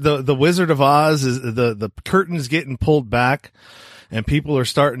Wizard of Oz is the curtain is getting pulled back. And people are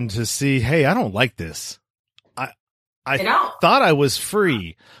starting to see, hey, I don't like this. I thought I was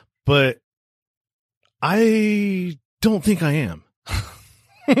free, but I don't think I am.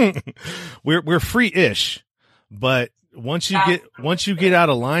 We're free-ish, but once you get out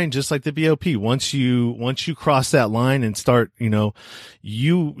of line, just like the BOP, once you cross that line and start, you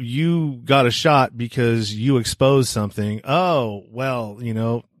got a shot because you exposed something. Oh, well,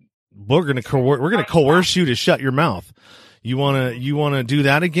 we're going to coerce you to shut your mouth. You want to do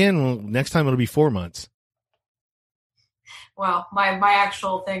that again? Well, next time it'll be 4 months. Well, my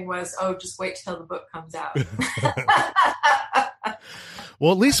actual thing was, just wait till the book comes out.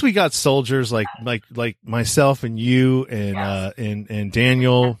 Well, at least we got soldiers like myself and you and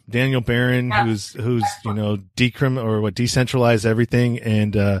Daniel Barron, who's decentralized everything.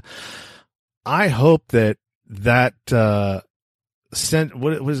 And I hope that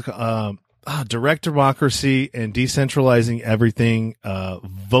direct democracy and decentralizing everything,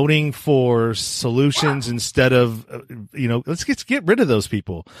 voting for solutions instead of, let's get rid of those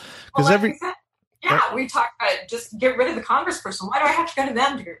people. Because Yeah, we talked about it. Just get rid of the congressperson. Why do I have to go to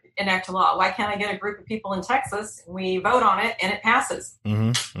them to enact a law? Why can't I get a group of people in Texas and we vote on it and it passes?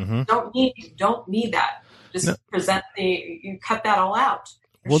 Don't need that. Just present you cut that all out.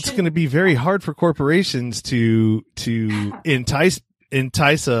 It's going to be very hard for corporations to entice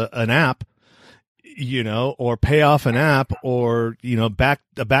an app, or pay off an app, or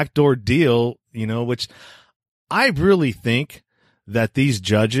a backdoor deal, which I really think that these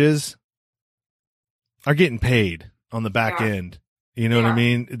judges are getting paid on the back end. You know what I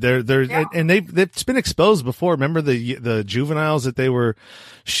mean? And it's been exposed before. Remember the juveniles that they were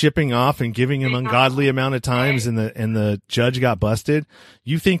shipping off and giving them ungodly amount of times, and the judge got busted.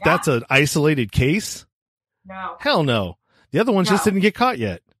 You think that's an isolated case? No. Hell no. The other ones just didn't get caught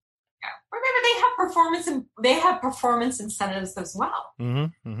yet. Yeah. Remember, they have performance incentives as well.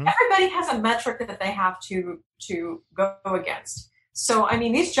 Everybody has a metric that they have to go against. So, I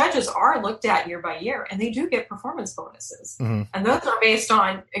mean, these judges are looked at year by year, and they do get performance bonuses. And those are based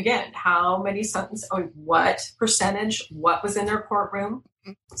on, again, how many sentences, what percentage, what was in their courtroom.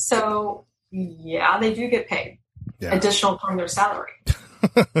 So, yeah, they do get paid additional from their salary.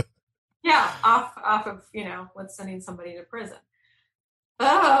 Off of, what's sending somebody to prison.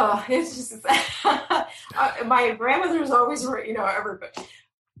 Oh, it's just, my grandmother's always, everybody,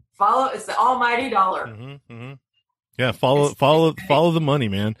 it's the almighty dollar. Yeah, follow the money,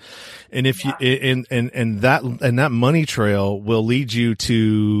 man. And if you and that money trail will lead you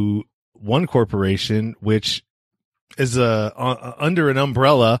to one corporation, which is under an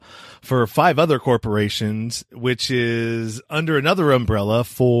umbrella for 5 other corporations, which is under another umbrella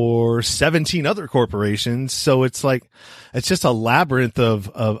for 17 other corporations. So it's just a labyrinth of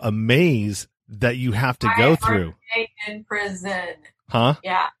a maze that you have to go through. In prison. Huh?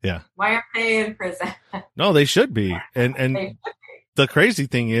 Yeah. Why aren't they in prison? No, they should be. And the crazy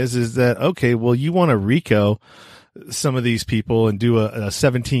thing is that, okay, well, you want to RICO some of these people and do a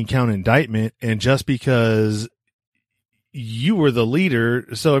 17 count indictment. And just because you were the leader.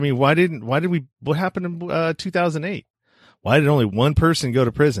 So, I mean, what happened in 2008? Why did only one person go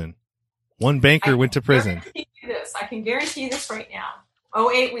to prison? One banker went to prison. I can guarantee this right now.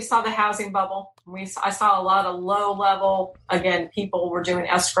 2008, we saw the housing bubble. I saw a lot of low-level, again, people were doing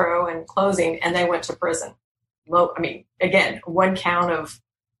escrow and closing, and they went to prison. Again, one count of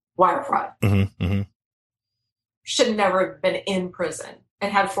wire fraud. Should never have been in prison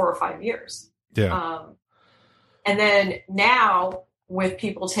and had 4 or 5 years. Yeah. And then now, with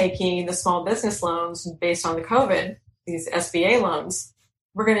people taking the small business loans based on the COVID, these SBA loans,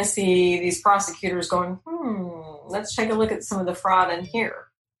 we're going to see these prosecutors going, let's take a look at some of the fraud in here.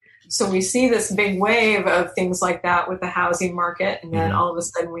 So we see this big wave of things like that with the housing market. And then all of a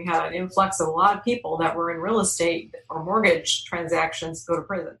sudden we had an influx of a lot of people that were in real estate or mortgage transactions go to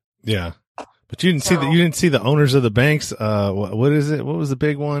prison. Yeah. But you didn't see the owners of the banks. What is it? What was the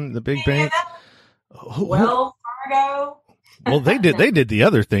big one? The big bank? Wells Fargo. Well, they did the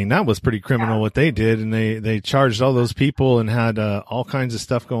other thing. That was pretty criminal what they did. And they charged all those people and had all kinds of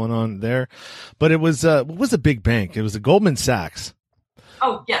stuff going on there. But it was, what was a big bank? It was a Goldman Sachs.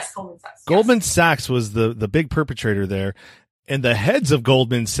 Oh, yes, Goldman Sachs. Goldman Sachs was the big perpetrator there. And the heads of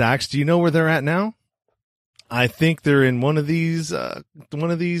Goldman Sachs, do you know where they're at now? I think they're in one of these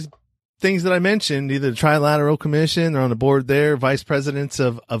things that I mentioned, either the Trilateral Commission, they're on the board there, vice presidents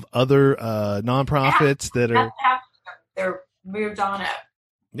of other nonprofits that are. They're moved on up.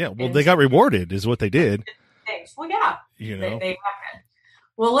 Yeah, well, they got rewarded, is what they did. Well, yeah, they have been.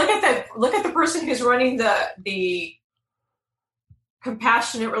 Well, look at the person who's running the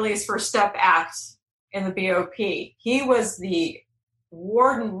Compassionate Release First Step Act in the BOP. He was the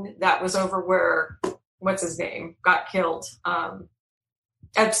warden that was over where what's his name got killed.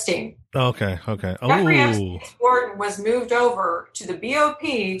 Epstein. Okay. Jeffrey Epstein's warden was moved over to the BOP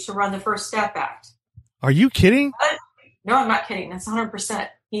to run the First Step Act. Are you kidding? No, I'm not kidding. That's 100%.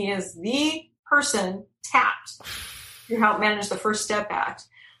 He is the person tapped to help manage the First Step Act.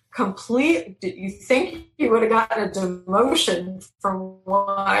 You think he would have gotten a demotion from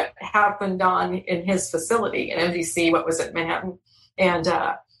what happened in his facility in MDC? What was it, Manhattan? And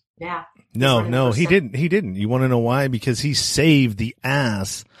yeah. No, he didn't. He didn't. You want to know why? Because he saved the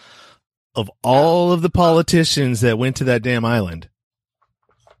ass of all of the politicians that went to that damn island.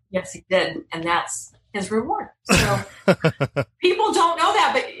 Yes, he did, and that's his reward. So people don't know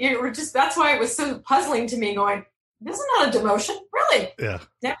that, but that's why it was so puzzling to me going, isn't that a demotion? Really? Yeah.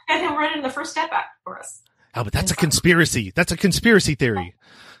 Never got him running the First Step Act for us. Oh, but that's a conspiracy. That's a conspiracy theory.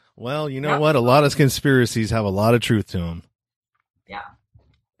 Well, you know what? A lot of conspiracies have a lot of truth to them. Yeah.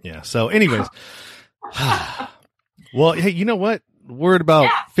 Yeah. So anyways, well, hey, you know what? We're at about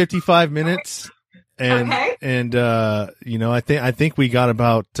 55 minutes. And I think we got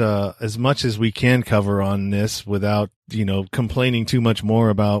about as much as we can cover on this without, complaining too much more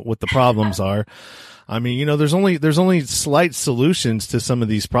about what the problems are. I mean, there's only slight solutions to some of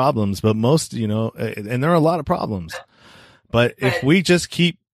these problems, but most, and there are a lot of problems. But if we just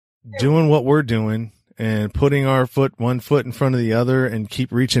keep doing what we're doing and putting one foot in front of the other and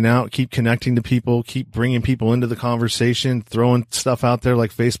keep reaching out, keep connecting to people, keep bringing people into the conversation, throwing stuff out there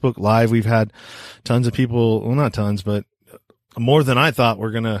like Facebook Live. We've had tons of people, well, not tons, but more than I thought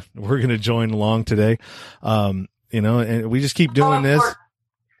we're going to join along today. And we just keep doing this.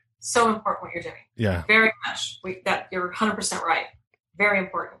 So important what you're doing. Yeah. Very much. You're 100% right. Very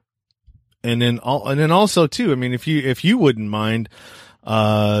important. And then also too, I mean, if you wouldn't mind,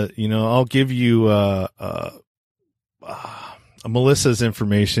 I'll give you, Melissa's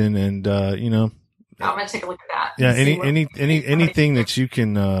information and, I'm going to take a look at that. Yeah. Anything that you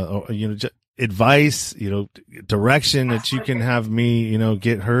can, advice, direction that you can have me,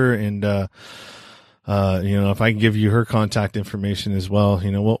 get her and, if I can give you her contact information as well,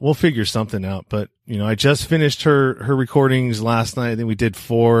 we'll figure something out. But, I just finished her recordings last night. I think we did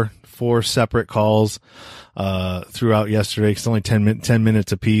four separate calls, throughout yesterday. It's only 10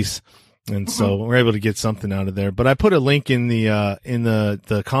 minutes a piece. And so we're able to get something out of there. But I put a link in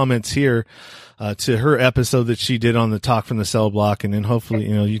the comments here, to her episode that she did on the Talk from the Cell Block. And then hopefully,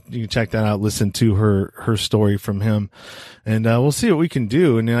 you can check that out, listen to her story from him. And, we'll see what we can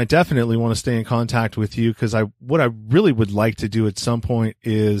do. And I definitely want to stay in contact with you because what I really would like to do at some point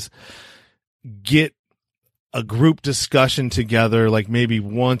is get a group discussion together, like maybe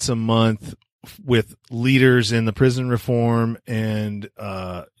once a month with leaders in the prison reform and,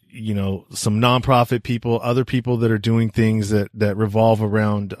 some nonprofit people, other people that are doing things that revolve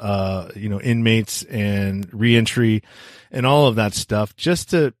around, inmates and reentry and all of that stuff.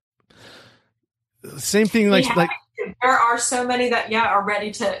 Just to same thing, like there are so many that are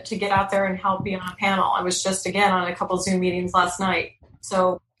ready to get out there and help be on a panel. I was just again on a couple Zoom meetings last night.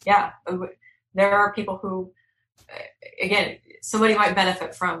 So there are people who, again, somebody might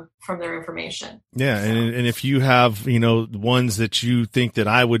benefit from their information. Yeah. And if you have, ones that you think that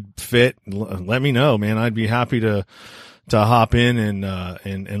I would fit, let me know, man. I'd be happy to hop in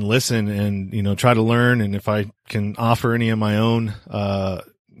and listen and, try to learn. And if I can offer any of my own,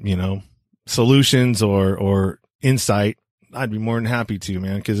 solutions or insight, I'd be more than happy to,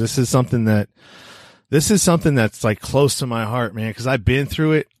 man. Cause this is something that's like close to my heart, man. Cause I've been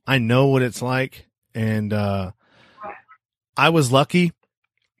through it. I know what it's like. And, I was lucky.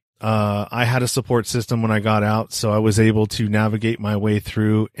 I had a support system when I got out, so I was able to navigate my way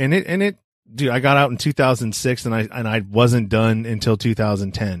through. Dude, I got out in 2006 and I wasn't done until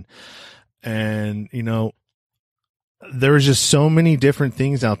 2010. And, there was just so many different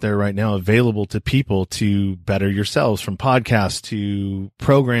things out there right now available to people to better yourselves, from podcasts to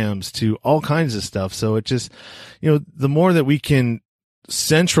programs to all kinds of stuff. So it just, the more that we can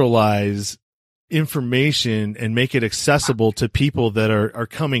centralize information and make it accessible to people that are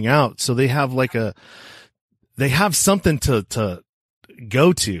coming out, so they have something to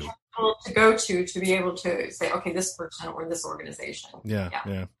go to be able to say, okay, this person or this organization. Yeah.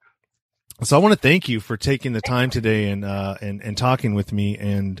 So I want to thank you for taking the time today and talking with me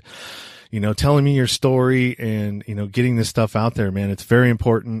and, telling me your story and, getting this stuff out there, man. It's very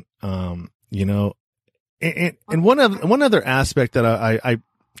important. And one other aspect that I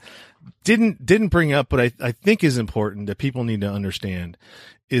didn't bring up, but I think is important that people need to understand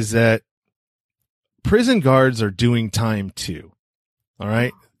is that prison guards are doing time too. All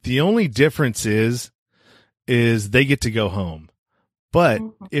right. The only difference is they get to go home. But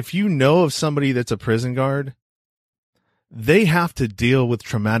if you know of somebody that's a prison guard, they have to deal with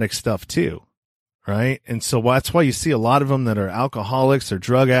traumatic stuff too. Right. And so that's why you see a lot of them that are alcoholics or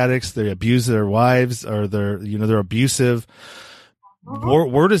drug addicts. They abuse their wives or they're abusive.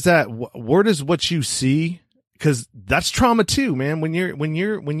 Where does what you see? Cause that's trauma too, man. When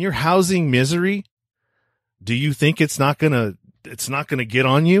you're housing misery, do you think it's not gonna get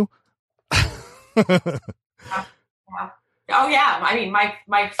on you? Oh yeah. I mean,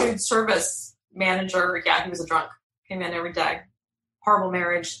 my food service manager, he was a drunk, came in every day, horrible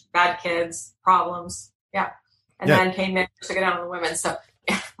marriage, bad kids, problems. Yeah. And then came in to get down on the women. So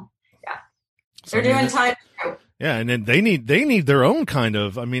yeah. They're doing time too. Yeah, and then they need their own kind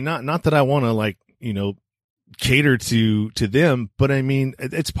of, I mean, not that I want to cater to them, but I mean,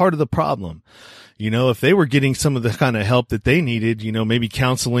 it's part of the problem. If they were getting some of the kind of help that they needed, maybe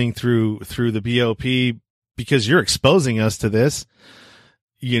counseling through the BOP, because you're exposing us to this,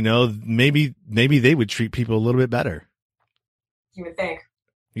 maybe they would treat people a little bit better. You would think.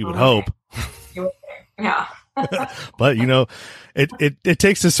 You would hope. You would think. Yeah. But it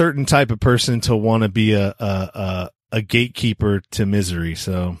takes a certain type of person to want to be a gatekeeper to misery.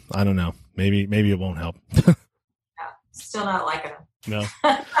 So I don't know. Maybe it won't help. Yeah. Still not liking them. No.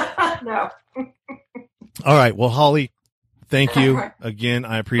 No. All right. Well, Holly, thank you again.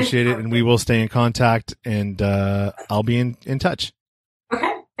 I appreciate it, and we will stay in contact. And I'll be in touch.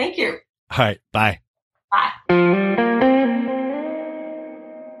 Okay. Thank you. All right. Bye. Bye.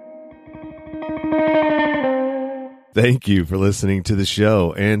 Thank you for listening to the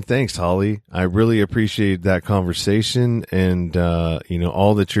show. And thanks, Holly. I really appreciate that conversation and,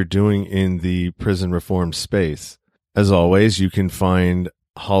 all that you're doing in the prison reform space. As always, you can find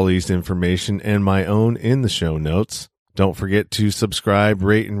Holly's information and my own in the show notes. Don't forget to subscribe,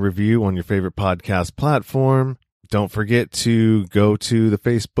 rate, and review on your favorite podcast platform. Don't forget to go to the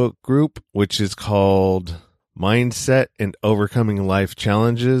Facebook group, which is called Mindset and Overcoming Life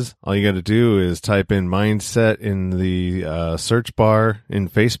Challenges. All you got to do is type in mindset in the search bar in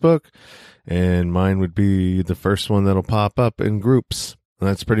Facebook, and mine would be the first one that'll pop up in groups. And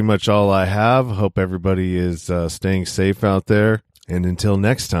that's pretty much all I have. Hope everybody is staying safe out there. And until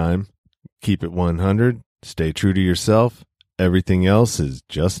next time, keep it 100. Stay true to yourself. Everything else is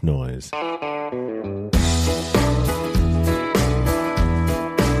just noise.